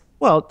 Yes.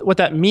 Well, what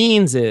that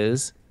means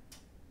is,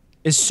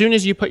 as soon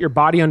as you put your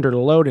body under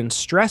load and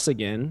stress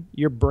again,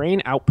 your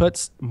brain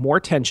outputs more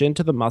tension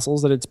to the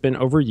muscles that it's been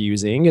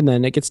overusing, and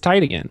then it gets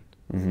tight again.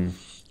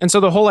 And so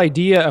the whole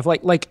idea of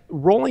like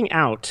rolling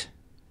out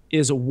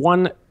is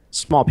one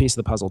small piece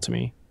of the puzzle to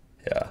me.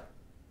 Yeah.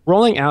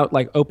 Rolling out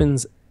like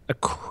opens a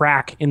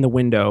crack in the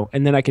window,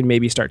 and then I can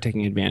maybe start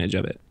taking advantage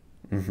of it.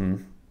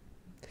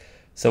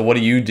 So what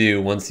do you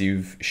do once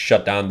you've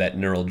shut down that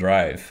neural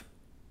drive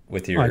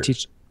with your?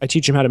 I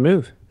teach them how to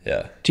move.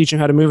 Yeah. Teach them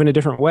how to move in a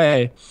different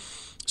way.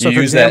 So You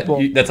for use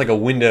example, that's like a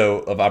window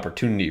of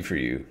opportunity for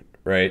you,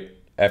 right?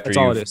 After that's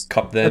all you've it is.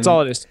 cupped them. That's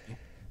all it is.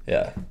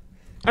 Yeah.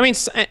 I mean,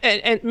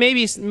 and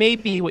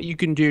maybe what you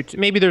can do,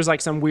 maybe there's like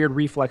some weird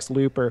reflex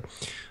loop or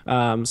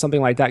something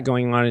like that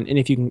going on, and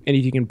if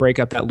you can break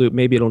up that loop,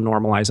 maybe it'll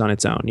normalize on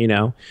its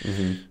own.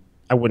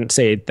 I wouldn't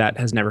say that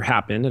has never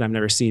happened, and I've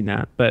never seen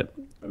that, but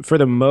for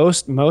the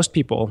most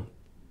people,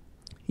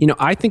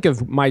 I think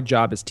of my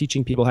job as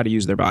teaching people how to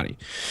use their body.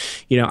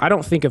 I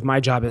don't think of my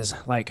job as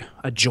like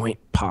a joint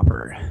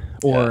popper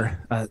or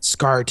a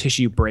scar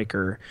tissue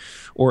breaker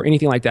or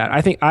anything like that.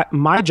 I think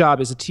my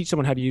job is to teach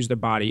someone how to use their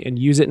body and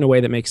use it in a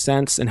way that makes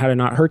sense, and how to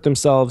not hurt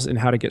themselves, and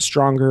how to get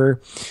stronger,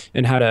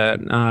 and how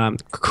to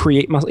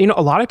create muscle.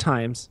 A lot of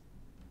times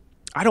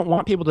I don't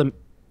want people to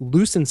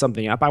loosen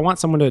something up. I want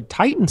someone to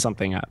tighten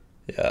something up.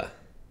 Yeah.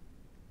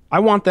 I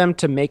want them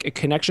to make a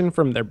connection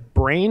from their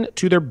brain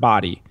to their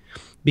body.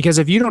 Because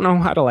if you don't know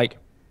how to like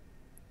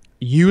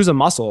use a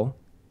muscle,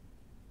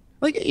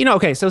 like,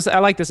 okay, so I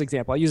like this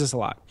example. I use this a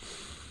lot.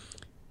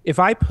 If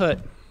I put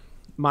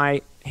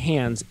my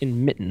hands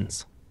in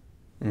mittens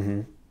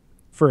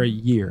for a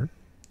year,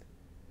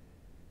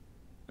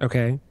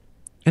 okay,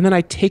 and then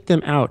I take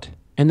them out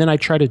and then I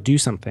try to do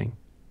something,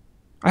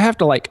 I have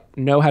to like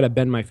know how to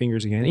bend my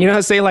fingers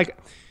again. Say like,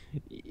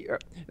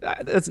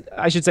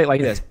 I should say it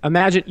like this.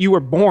 Imagine you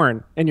were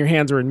born and your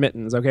hands were in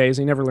mittens, okay?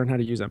 So you never learned how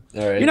to use them.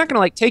 All right. You're not going to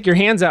like take your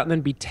hands out and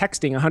then be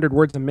texting 100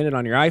 words a minute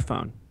on your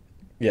iPhone.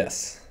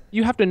 Yes.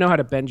 You have to know how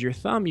to bend your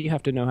thumb. You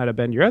have to know how to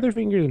bend your other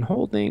fingers and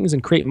hold things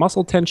and create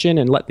muscle tension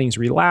and let things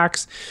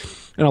relax.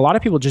 And a lot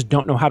of people just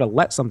don't know how to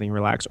let something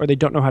relax, or they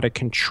don't know how to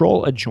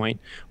control a joint,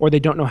 or they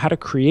don't know how to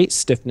create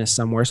stiffness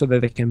somewhere so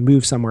that they can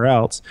move somewhere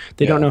else.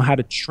 They don't know how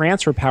to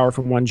transfer power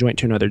from one joint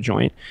to another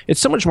joint. It's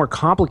so much more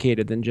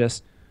complicated than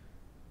just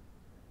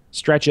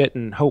stretch it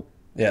and hope.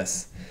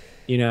 Yes.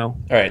 All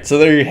right. So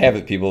there you have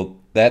it, people.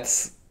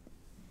 That's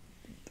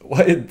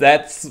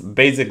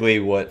basically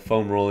what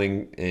foam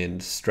rolling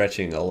and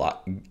stretching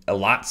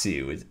allots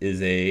you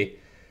is a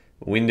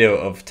window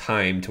of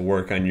time to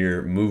work on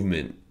your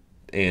movement.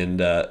 And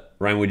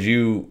Ryan, would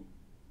you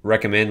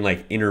recommend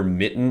like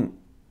intermittent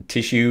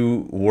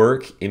tissue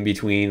work in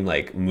between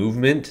like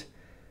movement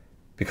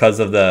because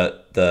of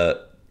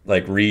the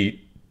like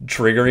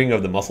re-triggering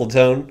of the muscle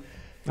tone?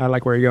 I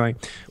like where you're going.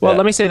 Well,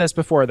 let me say this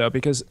before, though,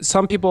 because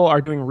some people are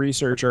doing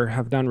research or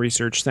have done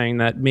research saying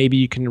that maybe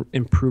you can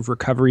improve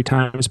recovery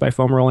times by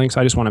foam rolling.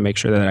 So I just want to make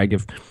sure that I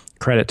give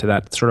credit to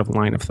that sort of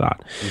line of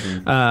thought.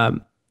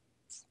 So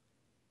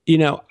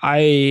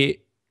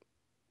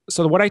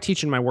what I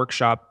teach in my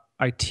workshop,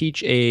 I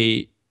teach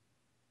a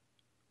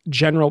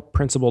general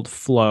principled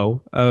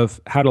flow of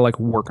how to like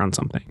work on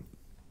something.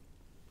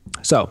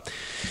 So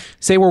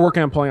say we're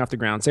working on pulling off the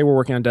ground, say we're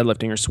working on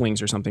deadlifting or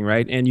swings or something,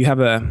 right? And you have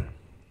a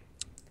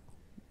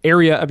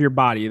area of your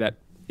body that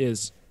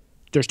is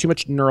there's too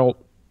much neural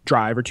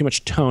drive or too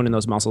much tone in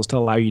those muscles to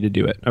allow you to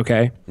do it.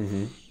 Okay.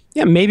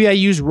 Yeah, maybe I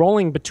use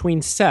rolling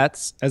between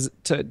sets as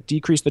to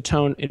decrease the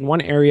tone in one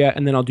area,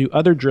 and then I'll do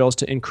other drills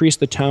to increase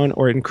the tone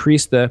or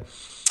increase the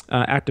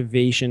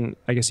activation,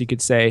 I guess you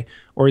could say,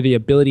 or the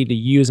ability to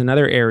use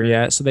another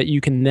area so that you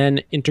can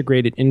then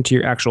integrate it into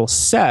your actual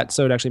set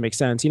so it actually makes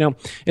sense. You know,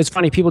 it's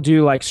funny, people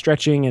do like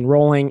stretching and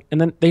rolling, and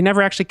then they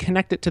never actually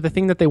connect it to the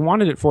thing that they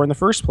wanted it for in the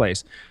first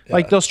place. Yeah.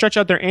 Like they'll stretch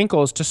out their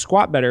ankles to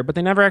squat better, but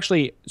they never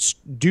actually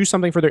do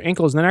something for their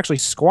ankles and then actually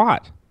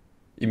squat.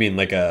 You mean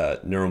like a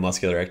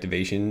neuromuscular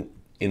activation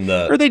in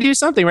the... Or they do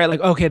something, right? Like,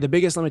 okay, the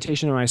biggest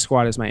limitation of my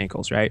squat is my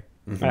ankles, right?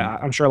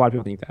 I'm sure a lot of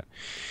people think that.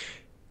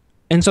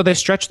 And so they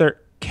stretch their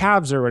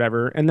calves or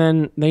whatever, and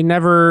then they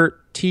never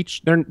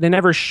they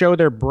never show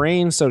their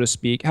brain, so to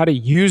speak, how to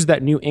use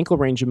that new ankle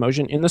range of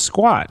motion in the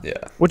squat. Yeah.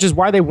 Which is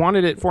why they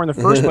wanted it for in the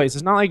first place.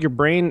 It's not like your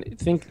brain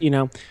it's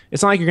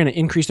not like you're going to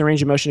increase the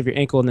range of motion of your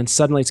ankle and then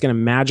suddenly it's going to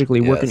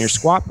magically work in your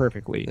squat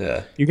perfectly.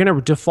 Yeah. You're going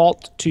to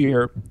default to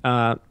your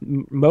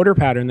motor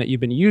pattern that you've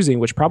been using,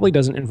 which probably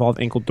doesn't involve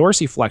ankle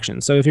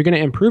dorsiflexion. So if you're going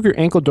to improve your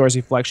ankle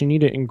dorsiflexion, you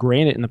need to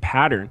ingrain it in the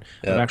pattern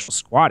of actual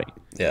squatting.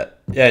 Yeah.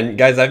 Yeah, and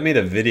guys, I've made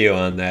a video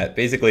on that.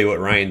 Basically what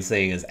Ryan's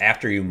saying is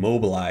after you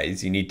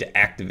mobilize, you need to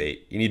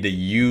activate. You need to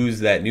use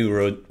that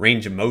new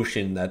range of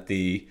motion that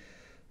the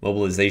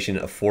mobilization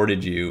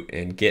afforded you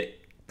and get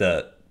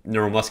the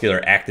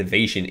neuromuscular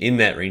activation in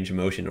that range of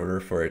motion in order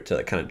for it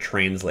to kind of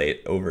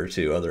translate over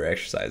to other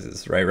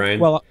exercises. Right, Ryan?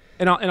 Well,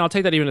 and I'll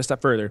take that even a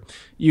step further.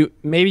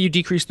 Maybe you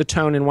decrease the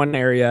tone in one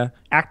area,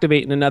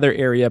 activate in another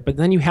area, but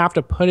then you have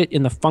to put it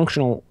in the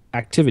functional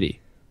activity.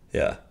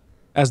 Yeah.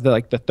 As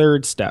the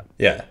third step.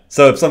 Yeah.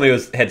 So if somebody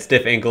had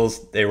stiff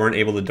ankles, they weren't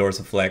able to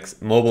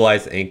dorsiflex,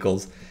 mobilize the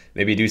ankles,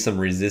 maybe do some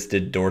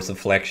resisted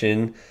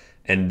dorsiflexion,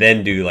 and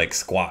then do like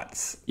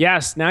squats.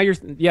 Yes. Now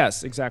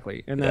yes,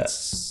 exactly. And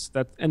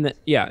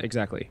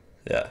exactly.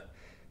 Yeah,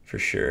 for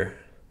sure.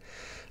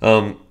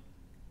 All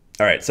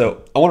right.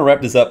 So I want to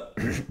wrap this up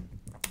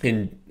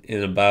in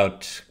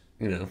about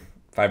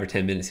 5 or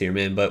 10 minutes here,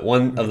 man. But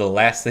one of the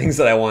last things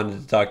that I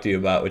wanted to talk to you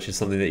about, which is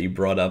something that you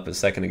brought up a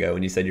second ago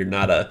when you said you're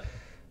not a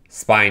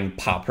spine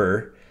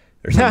popper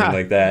or something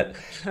like that,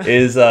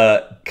 is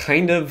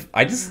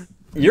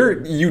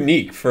you're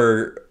unique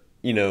for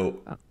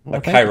a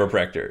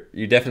chiropractor.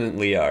 You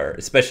definitely are,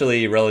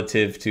 especially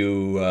relative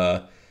to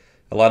a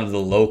lot of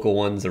the local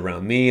ones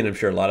around me, and I'm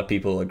sure a lot of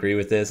people agree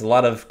with this. A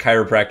lot of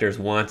chiropractors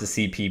want to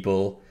see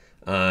people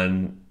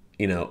on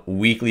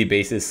weekly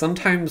basis,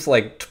 sometimes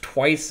like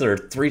twice or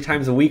 3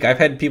 times a week. I've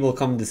had people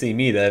come to see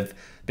me that have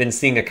been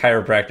seeing a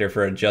chiropractor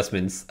for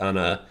adjustments on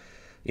a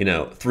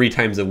 3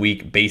 times a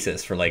week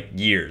basis for like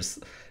years.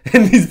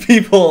 And these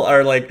people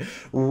are like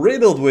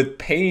riddled with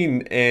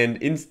pain and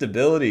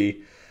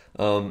instability.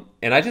 And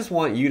I just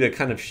want you to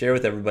kind of share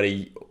with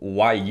everybody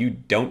why you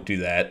don't do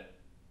that.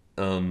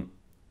 Why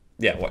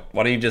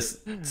don't you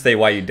just say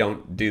why you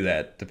don't do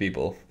that to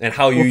people and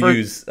how you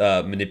use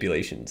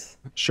manipulations?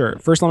 Sure.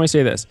 First, let me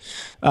say this.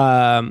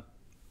 I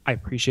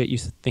appreciate you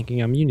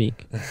thinking I'm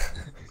unique.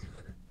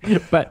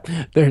 But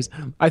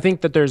I think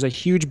that there's a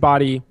huge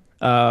body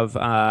of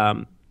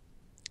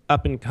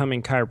up and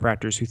coming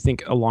chiropractors who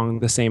think along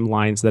the same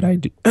lines that I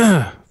do.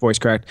 Voice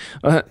cracked.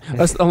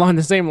 Along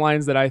the same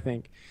lines that I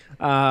think.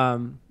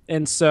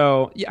 And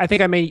so I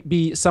think I may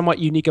be somewhat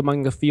unique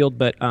among the field,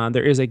 but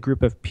there is a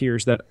group of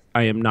peers that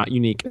I am not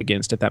unique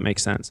against, if that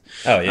makes sense.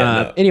 Oh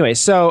yeah. No. Anyway,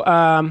 so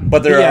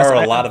but there are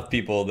a lot of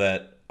people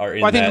that are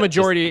in. Well, I think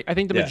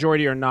the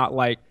majority are not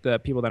like the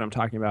people that I'm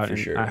talking about, and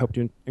sure. I hope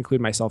to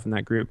include myself in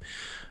that group.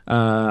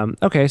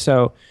 Okay,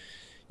 so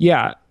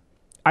yeah.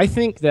 I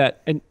think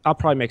that, and I'll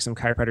probably make some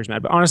chiropractors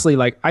mad, but honestly,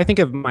 like I think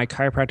of my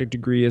chiropractic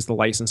degree as the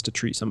license to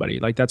treat somebody.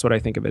 Like that's what I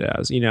think of it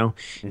as,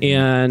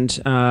 and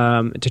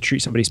to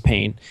treat somebody's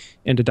pain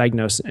and to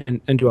diagnose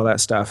and do all that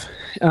stuff.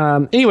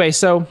 Anyway,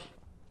 so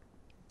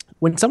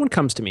when someone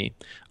comes to me,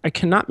 I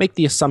cannot make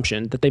the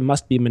assumption that they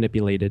must be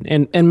manipulated.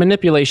 And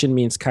manipulation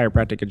means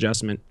chiropractic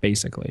adjustment,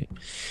 basically.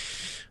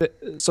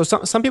 So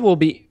some people will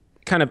be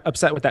kind of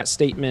upset with that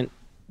statement,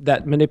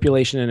 that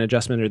manipulation and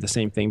adjustment are the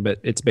same thing, but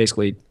it's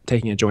basically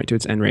taking a joint to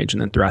its end range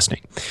and then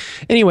thrusting.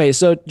 Anyway,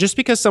 so just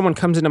because someone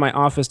comes into my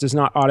office does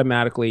not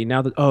automatically, now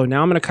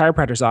I'm in a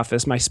chiropractor's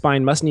office, my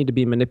spine must need to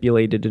be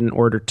manipulated in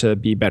order to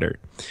be better.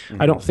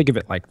 I don't think of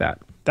it like that.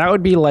 That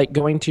would be like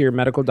going to your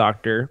medical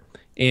doctor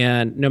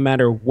and no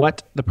matter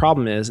what the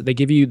problem is, they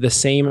give you the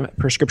same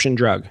prescription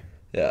drug.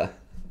 Yeah.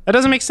 That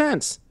doesn't make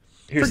sense.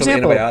 Here's some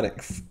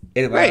antibiotics.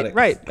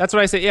 Right. That's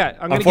what I say. Yeah.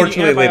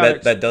 Unfortunately,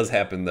 that does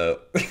happen though.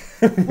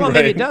 Well,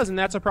 maybe it does, and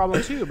that's a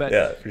problem too. But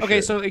yeah, okay,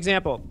 sure. So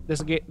example,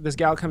 this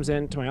gal comes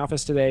into my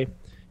office today,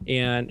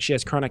 and she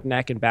has chronic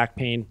neck and back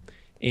pain,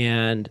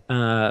 and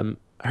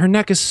her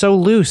neck is so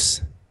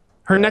loose.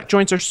 Her neck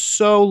joints are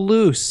so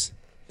loose,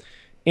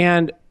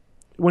 and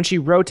when she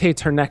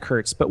rotates, her neck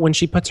hurts. But when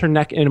she puts her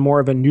neck in more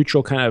of a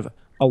neutral kind of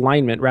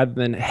alignment rather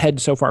than head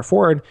so far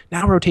forward,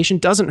 now rotation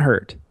doesn't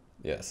hurt.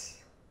 Yes.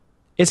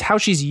 It's how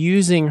she's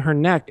using her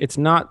neck. It's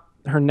not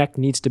her neck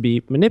needs to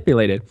be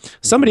manipulated.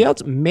 Somebody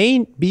else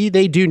maybe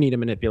they do need a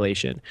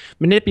manipulation.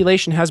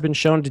 Manipulation has been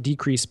shown to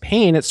decrease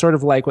pain. It's sort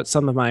of like what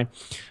some of my,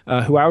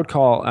 who I would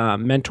call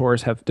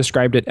mentors, have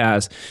described it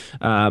as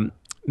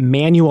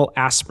manual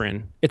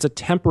aspirin. It's a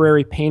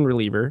temporary pain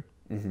reliever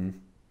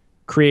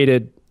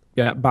created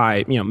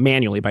by,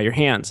 manually by your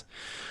hands.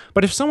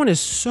 But if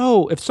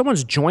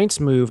someone's joints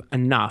move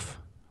enough,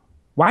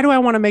 why do I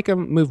want to make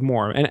them move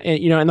more? And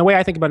the way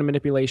I think about a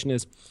manipulation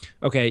is,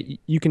 okay,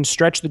 you can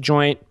stretch the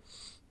joint.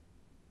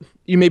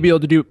 You may be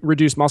able to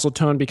reduce muscle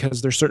tone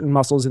because there's certain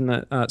muscles in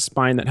the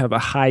spine that have a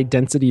high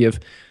density of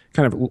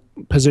kind of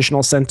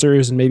positional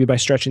sensors, and maybe by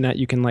stretching that,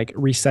 you can like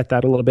reset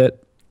that a little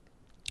bit.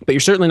 But you're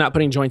certainly not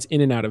putting joints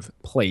in and out of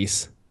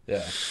place.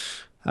 Yeah.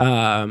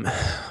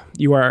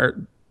 You are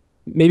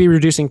maybe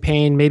reducing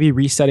pain, maybe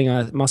resetting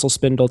a muscle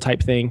spindle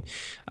type thing,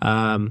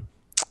 and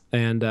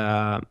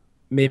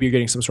maybe you're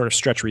getting some sort of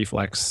stretch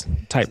reflex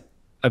type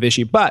of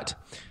issue. But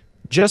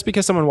just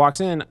because someone walks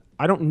in,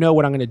 I don't know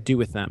what I'm going to do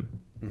with them.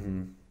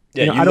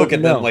 Yeah, you look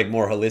at them like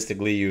more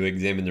holistically. You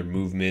examine their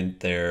movement,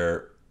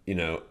 their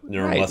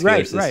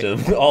neuromuscular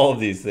system, all of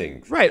these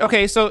things. Right.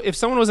 Okay. So if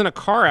someone was in a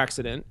car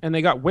accident and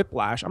they got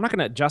whiplash, I'm not going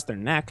to adjust their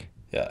neck.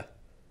 Yeah.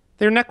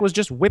 Their neck was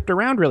just whipped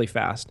around really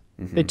fast.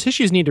 The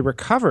tissues need to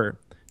recover.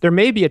 There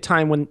may be a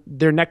time when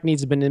their neck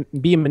needs to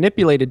be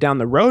manipulated down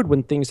the road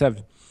when things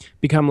have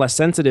become less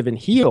sensitive and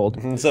healed.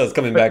 So it's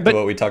coming back to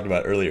what we talked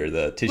about earlier,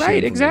 the tissue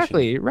Right,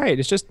 exactly. Right.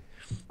 It's just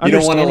you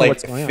don't want to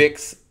like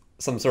fix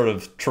some sort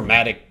of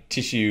traumatic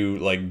tissue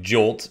like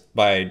jolt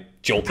by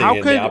jolting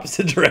in the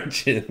opposite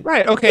direction.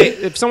 Right. Okay.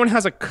 If someone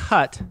has a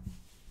cut,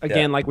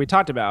 again, like we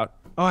talked about,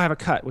 I have a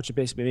cut, which is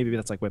basically maybe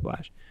that's like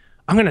whiplash.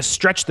 I'm going to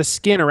stretch the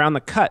skin around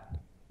the cut.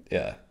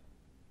 Yeah.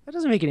 That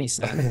doesn't make any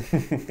sense.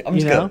 I'm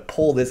just going to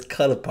pull this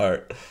cut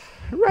apart.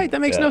 Right.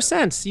 That makes no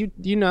sense. You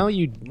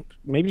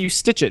maybe you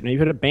stitch it, maybe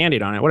put a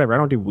Band-Aid on it, whatever. I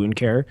don't do wound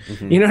care.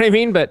 You know what I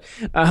mean? But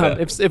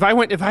if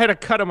I had a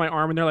cut on my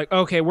arm and they're like,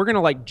 okay, we're going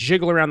to like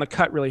jiggle around the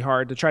cut really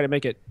hard to try to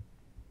make it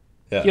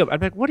heal. I'd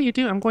be like, what are you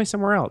doing? I'm going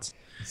somewhere else.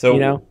 So,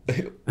 well,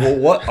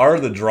 what are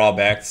the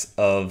drawbacks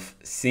of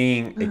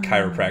seeing a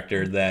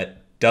chiropractor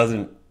that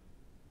doesn't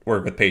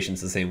work with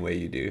patients the same way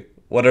you do?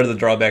 What are the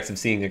drawbacks of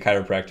seeing a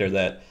chiropractor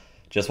that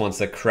just wants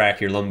to crack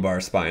your lumbar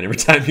spine every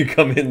time you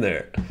come in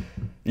there?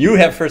 You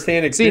have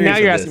firsthand experience. See, now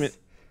you're asking me,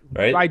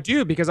 right? I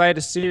do, because I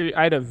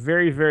had a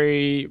very,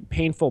 very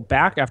painful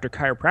back after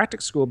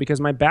chiropractic school because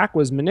my back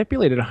was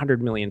manipulated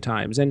 100 million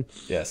times, and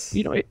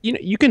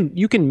you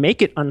can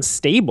make it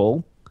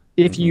unstable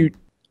if you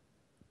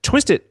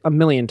twist it a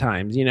million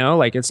times.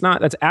 Like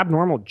that's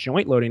abnormal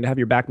joint loading to have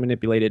your back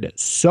manipulated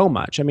so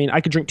much. I mean,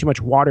 I could drink too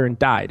much water and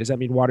die. Does that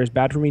mean water is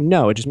bad for me?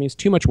 No, it just means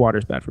too much water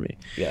is bad for me.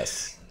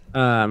 Yes.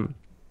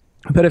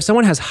 But if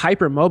someone has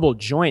hypermobile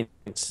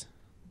joints,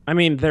 I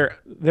mean, their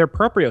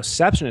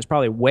proprioception is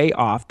probably way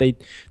off. They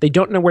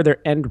don't know where their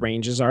end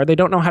ranges are. They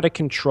don't know how to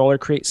control or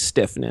create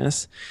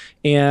stiffness.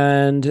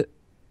 And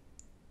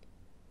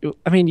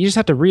I mean, you just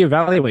have to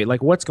reevaluate,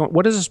 like,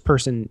 what does this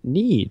person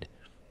need?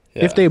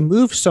 Yeah. If they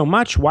move so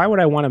much, why would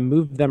I want to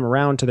move them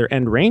around to their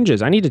end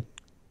ranges? I need to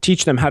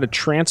teach them how to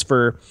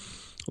transfer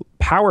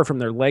power from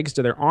their legs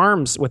to their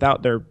arms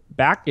without their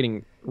back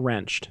getting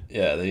wrenched.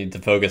 Yeah, they need to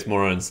focus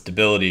more on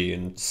stability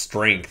and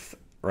strength.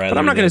 But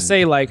I'm not going to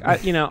say like, I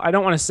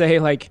don't want to say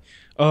like,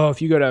 oh,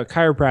 if you go to a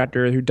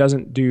chiropractor who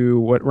doesn't do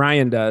what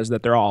Ryan does,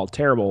 that they're all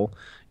terrible.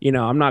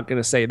 I'm not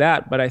going to say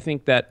that, but I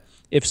think that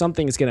if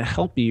something is going to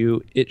help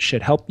you, it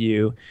should help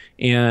you.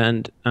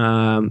 And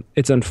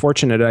it's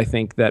unfortunate, I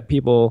think, that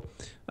people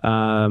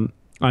on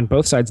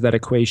both sides of that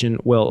equation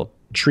will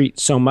treat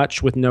so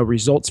much with no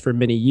results for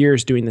many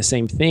years doing the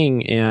same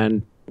thing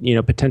and,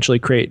 potentially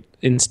create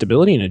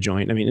instability in a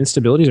joint. I mean,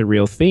 instability is a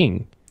real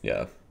thing.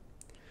 Yeah.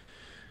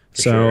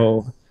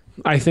 So sure.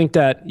 I think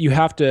that you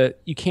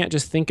can't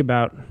just think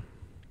about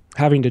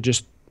having to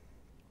just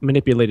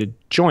manipulate a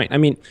joint. I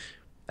mean,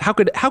 how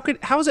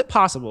is it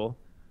possible?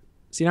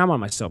 See, now I'm on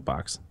my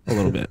soapbox a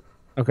little bit.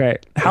 Okay.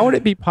 How would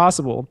it be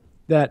possible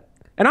that,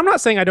 and I'm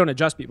not saying I don't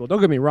adjust people, don't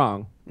get me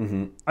wrong.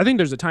 I think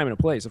there's a time and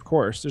a place, of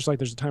course. Just like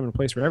there's a time and a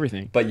place for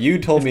everything. But you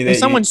told me that if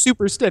someone is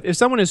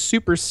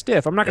super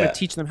stiff, I'm not going to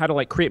teach them how to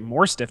like create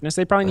more stiffness.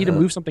 They probably need to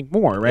move something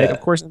more, right? Of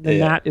course. And then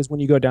that is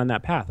when you go down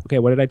that path. Okay.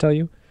 What did I tell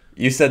you?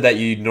 You said that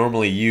you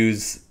normally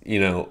use,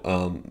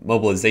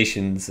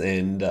 mobilizations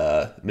and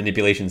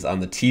manipulations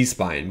on the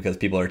T-spine because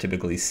people are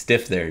typically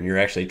stiff there, and you're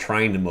actually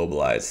trying to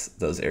mobilize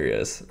those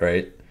areas,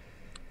 right?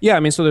 Yeah, I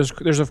mean, so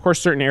there's of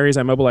course certain areas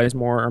I mobilize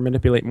more or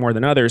manipulate more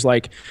than others.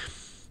 Like,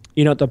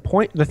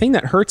 the thing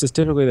that hurts is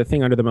typically the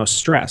thing under the most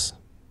stress,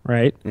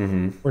 right?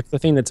 Or it's the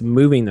thing that's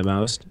moving the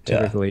most,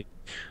 typically.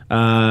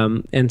 Yeah.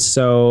 And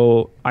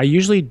so I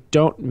usually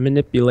don't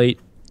manipulate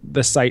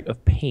the site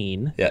of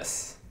pain.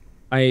 Yes.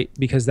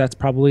 Because that's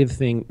probably the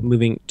thing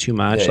moving too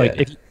much.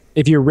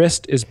 If your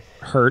wrist is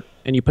hurt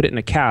and you put it in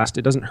a cast,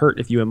 it doesn't hurt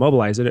if you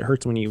immobilize it. It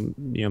hurts when you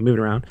move it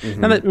around.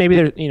 And that maybe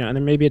and there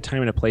may be a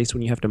time and a place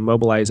when you have to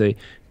mobilize a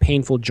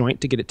painful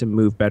joint to get it to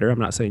move better. I'm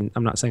not saying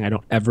I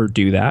don't ever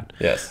do that.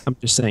 Yes. I'm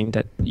just saying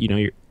that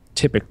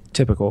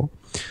typical.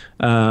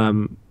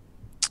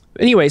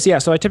 Anyways, yeah,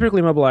 so I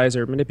typically mobilize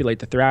or manipulate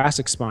the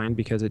thoracic spine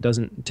because it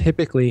doesn't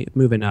typically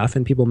move enough,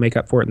 and people make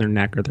up for it in their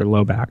neck or their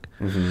low back.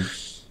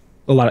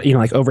 A lot of,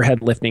 like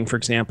overhead lifting, for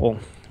example.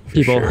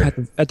 People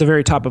at the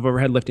very top of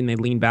overhead lifting, they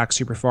lean back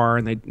super far,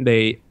 and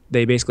they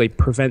basically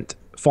prevent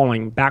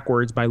falling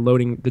backwards by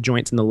loading the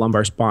joints in the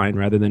lumbar spine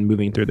rather than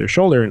moving through their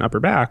shoulder and upper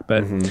back.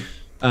 But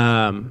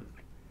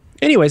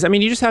anyways, I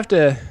mean, you just have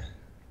to,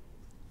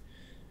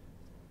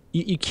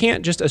 you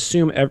can't just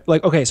assume,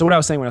 okay, so what I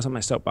was saying when I was on my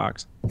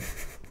soapbox,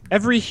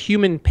 every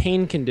human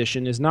pain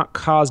condition is not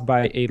caused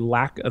by a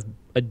lack of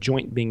a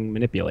joint being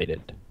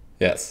manipulated.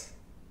 Yes.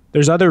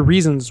 There's other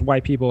reasons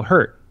why people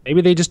hurt.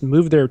 Maybe they just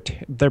move their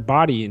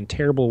body in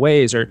terrible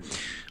ways, or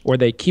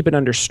they keep it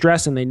under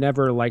stress and they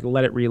never like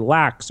let it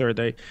relax, or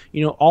they,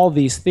 all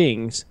these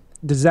things.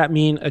 Does that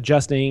mean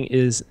adjusting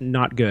is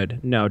not good?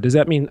 No. Does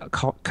that mean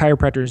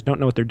chiropractors don't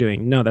know what they're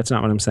doing? No, that's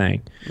not what I'm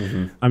saying.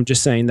 I'm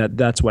just saying that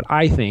that's what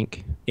I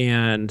think,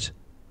 and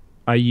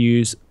I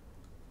use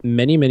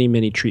many, many,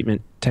 many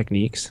treatment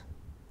techniques.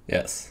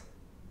 Yes.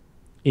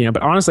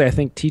 But honestly, I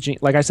think teaching,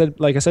 like I said at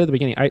the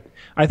beginning,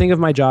 I think of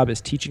my job as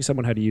teaching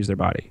someone how to use their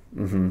body.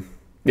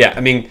 Yeah,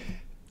 I mean,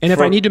 and if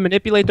I need to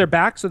manipulate their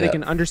back so they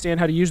can understand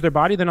how to use their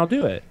body, then I'll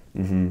do it.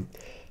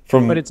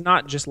 But it's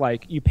not just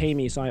like, you pay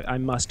me, so I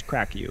must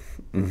crack you.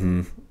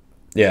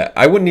 Yeah,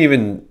 I wouldn't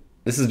even,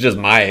 this is just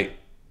my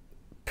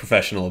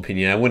professional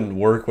opinion, I wouldn't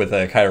work with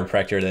a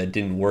chiropractor that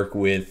didn't work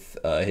with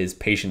his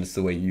patients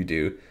the way you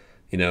do,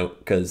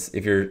 because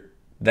if you're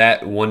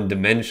that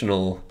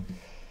one-dimensional,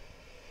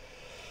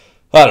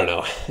 I don't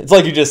know. It's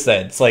like you just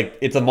said. It's like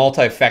it's a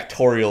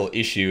multifactorial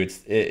issue.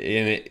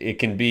 It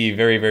can be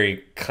very,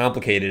 very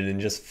complicated, and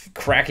just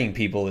cracking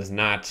people is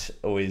not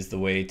always the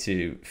way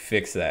to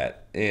fix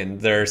that. And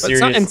there are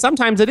serious. And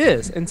sometimes it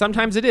is,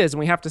 and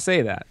we have to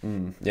say that.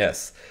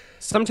 Yes.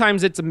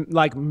 Sometimes it's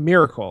like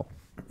miracle.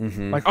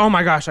 Like, oh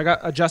my gosh, I got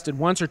adjusted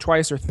once or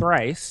twice or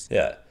thrice.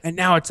 Yeah. And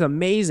now it's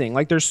amazing.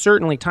 Like, there's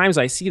certainly times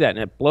I see that and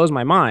it blows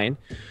my mind.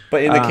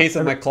 But in the case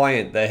of my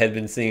client that had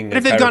been seeing a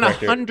if they've done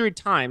 100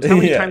 times, how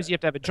many times do you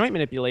have to have a joint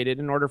manipulated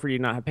in order for you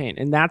to not have pain?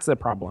 And that's the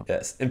problem.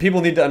 Yes. And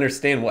people need to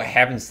understand what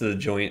happens to the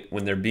joint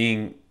when they're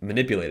being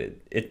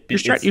manipulated.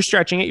 You're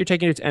stretching it. You're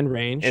taking it to end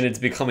range. And it's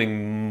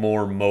becoming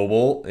more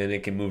mobile, and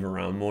it can move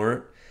around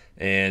more.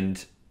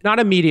 And not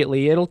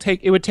immediately. It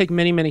would take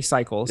many, many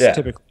cycles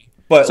typically.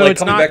 But so like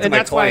coming back to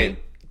my client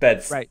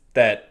that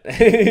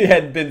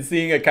had been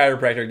seeing a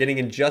chiropractor, getting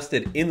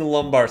adjusted in the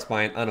lumbar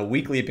spine on a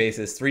weekly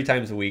basis 3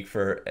 times a week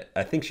for,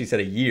 I think she said,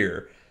 a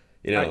year.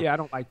 Yeah, I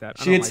don't like that.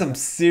 She had some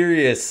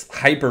serious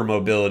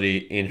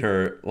hypermobility in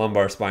her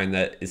lumbar spine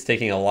that is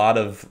taking a lot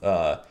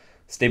of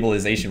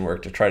stabilization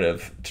work to try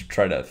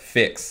to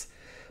fix.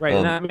 Right,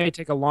 and that may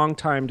take a long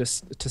time to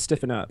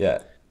stiffen up.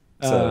 Yeah.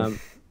 So,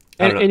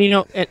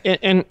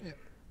 and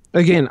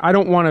again, I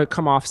don't want to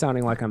come off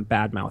sounding like I'm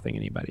bad-mouthing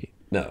anybody.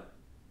 No.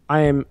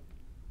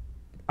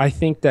 I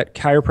think that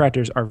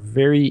chiropractors are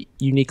very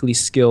uniquely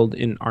skilled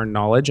in our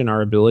knowledge and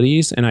our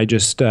abilities, and I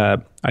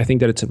think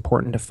that it's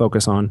important to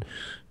focus on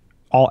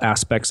all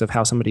aspects of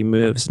how somebody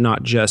moves,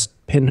 not just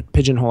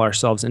pigeonhole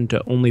ourselves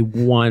into only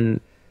one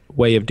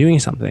way of doing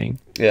something.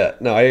 Yeah,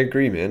 no, I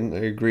agree, man.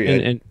 I agree.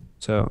 And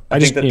so I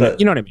think that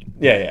you know what I mean?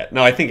 Yeah.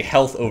 No, I think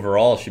health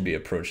overall should be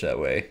approached that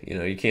way.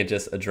 You can't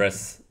just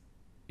address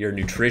your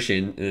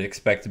nutrition and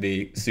expect to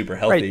be super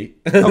healthy.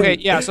 Right. Okay,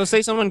 yeah. So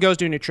say someone goes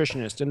to a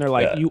nutritionist and they're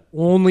like, you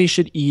only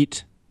should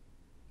eat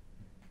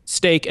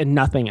steak and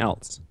nothing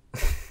else.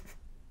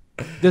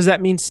 Does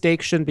that mean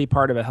steak shouldn't be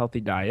part of a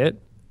healthy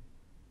diet?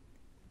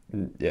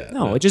 Yeah.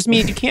 No, it just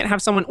means you can't have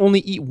someone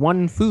only eat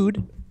one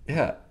food.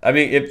 Yeah. I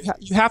mean,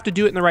 you have to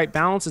do it in the right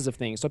balances of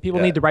things. So people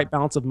need the right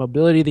balance of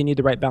mobility. They need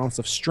the right balance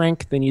of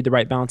strength. They need the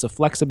right balance of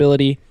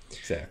flexibility.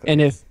 Exactly.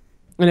 And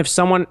if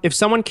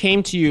someone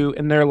came to you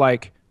and they're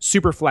like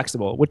super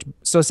flexible,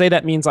 so say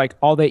that means like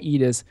all they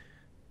eat is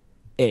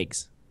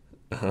eggs.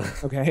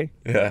 Okay.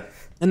 Yeah.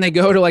 And they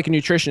go to like a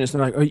nutritionist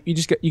and they're like, oh,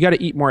 you got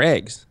to eat more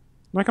eggs.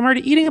 I'm like, I'm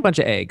already eating a bunch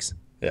of eggs.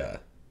 Yeah.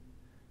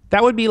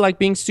 That would be like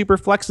being super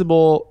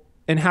flexible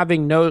and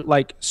having no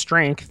like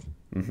strength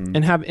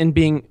and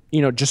being,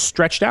 just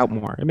stretched out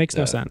more. It makes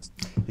no sense.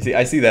 You see,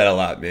 I see that a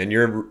lot, man.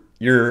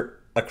 You're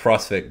a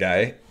CrossFit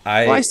guy.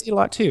 I see it a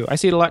lot too.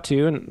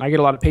 And I get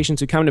a lot of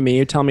patients who come to me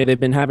who tell me they've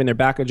been having their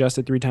back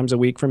adjusted 3 times a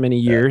week for many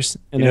years.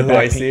 And who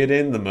I see it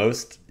in the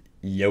most?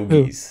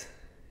 Yogis.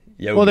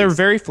 Well, they're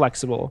very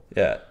flexible.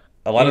 Yeah.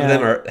 A lot of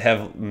them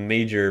have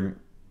major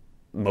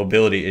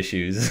mobility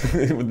issues.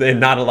 They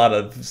not a lot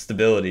of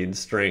stability and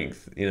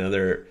strength.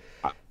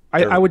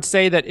 I would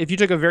say that if you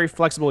took a very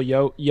flexible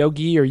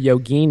yogi or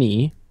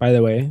yogini, by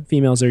the way,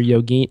 females are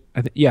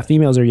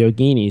females are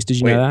yoginis. Did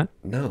you know that?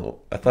 No,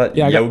 I thought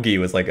yogi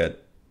was like a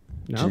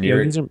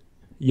generic.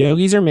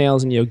 Yogis are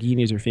males and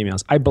yoginis are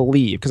females. I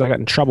believe, because I got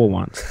in trouble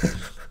once.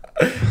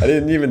 I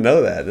didn't even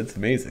know that. That's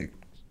amazing.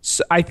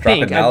 So I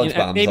think knowledge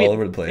bombs all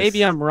over the place.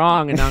 Maybe I'm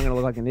wrong, and now I'm gonna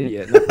look like an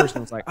idiot. And that person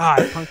was like,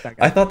 I punked that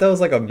guy. I thought that was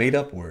like a made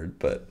up word,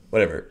 but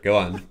whatever. Go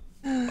on.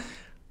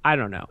 I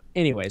don't know.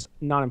 Anyways,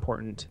 not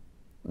important.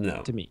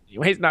 No. To me.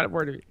 Anyway, it's not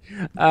important to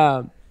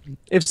me.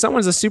 If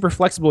someone's a super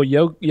flexible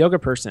yoga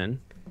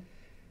person,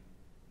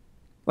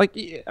 like,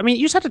 I mean,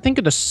 you just have to think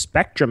of the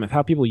spectrum of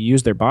how people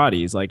use their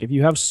bodies. Like, if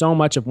you have so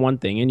much of one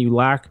thing and you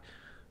lack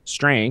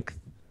strength,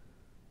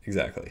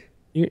 Exactly.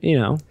 you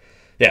know,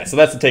 Yeah, so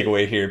that's the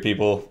takeaway here,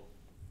 people.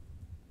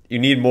 You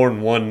need more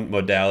than one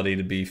modality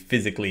to be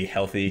physically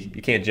healthy.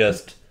 You can't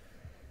just,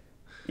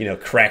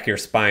 crack your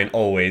spine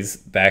always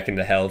back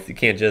into health. You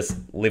can't just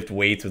lift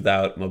weights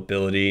without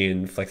mobility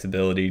and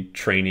flexibility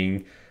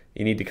training.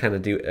 You need to kind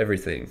of do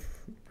everything,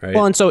 right?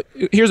 well, and so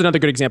here's another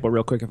good example,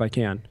 real quick, if I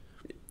can.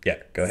 Yeah,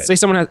 go ahead. Say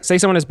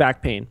someone has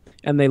back pain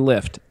and they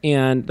lift,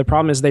 and the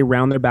problem is they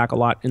round their back a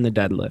lot in the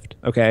deadlift.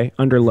 Okay,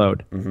 under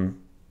load.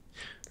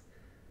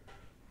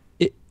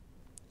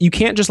 You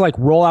can't just like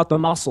roll out the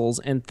muscles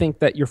and think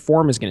that your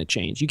form is going to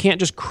change. You can't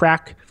just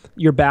crack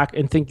your back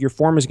and think your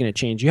form is going to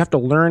change. You have to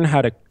learn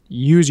how to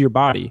use your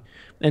body.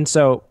 And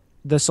so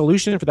the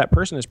solution for that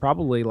person is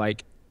probably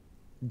like,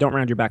 don't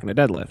round your back in a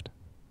deadlift.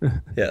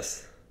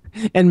 Yes.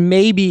 And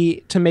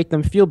maybe to make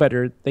them feel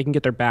better, they can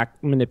get their back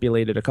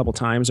manipulated a couple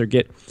times or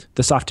get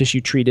the soft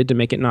tissue treated to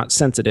make it not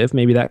sensitive.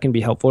 Maybe that can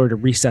be helpful, or to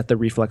reset the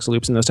reflex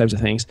loops and those types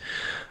of things.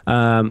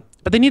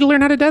 But they need to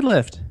learn how to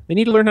deadlift. They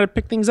need to learn how to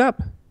pick things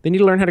up. They need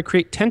to learn how to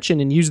create tension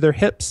and use their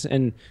hips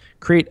and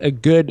create a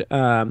good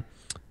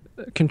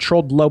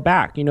controlled low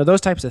back,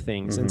 those types of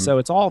things. And so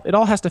it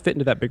all has to fit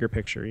into that bigger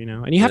picture,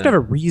 and you have to have a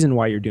reason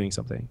why you're doing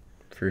something.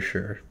 For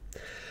sure.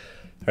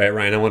 All right,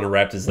 Ryan, I want to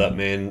wrap this up,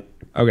 man.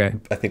 Okay.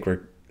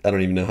 I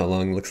don't even know how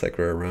long. It looks like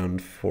we're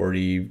around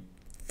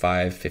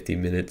 45, 50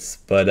 minutes.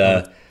 But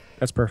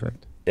that's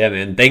perfect. Yeah,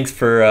 man. Thanks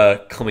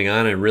for coming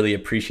on. I really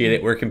appreciate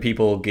it. Where can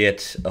people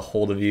get a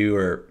hold of you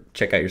or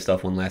check out your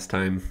stuff one last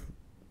time?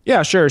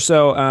 Yeah, sure.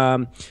 So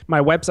my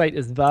website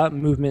is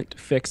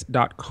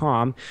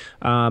themovementfix.com.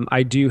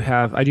 I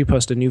do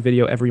post a new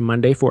video every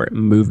Monday for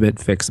Movement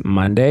Fix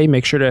Monday.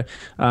 Make sure to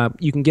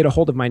you can get a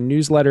hold of my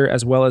newsletter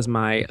as well as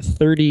my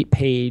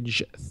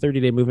 30-page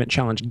 30-day movement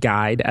challenge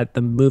guide at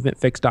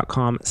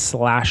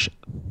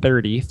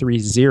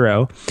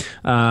themovementfix.com/30.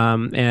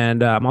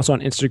 And I'm also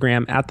on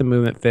Instagram at the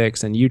Movement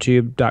Fix and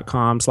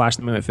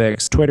YouTube.com/the Movement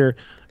Fix, Twitter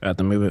at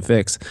the Movement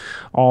Fix,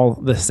 all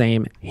the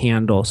same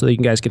handle, so that you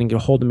guys can get a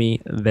hold of me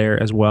there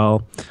as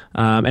well.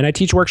 And I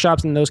teach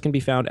workshops, and those can be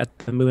found at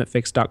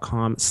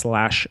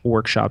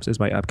themovementfix.com/workshops is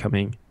my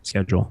upcoming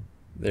schedule.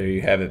 There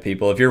you have it,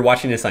 people. If you're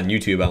watching this on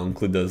YouTube, I'll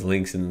include those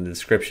links in the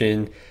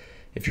description.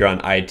 If you're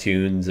on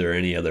iTunes or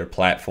any other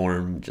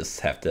platform, just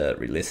have to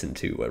re-listen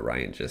to what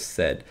Ryan just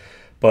said.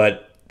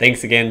 But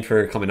thanks again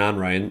for coming on,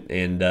 Ryan,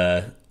 and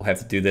we'll have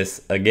to do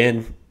this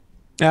again.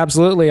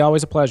 Absolutely.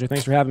 Always a pleasure.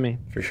 Thanks for having me.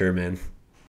 For sure, man.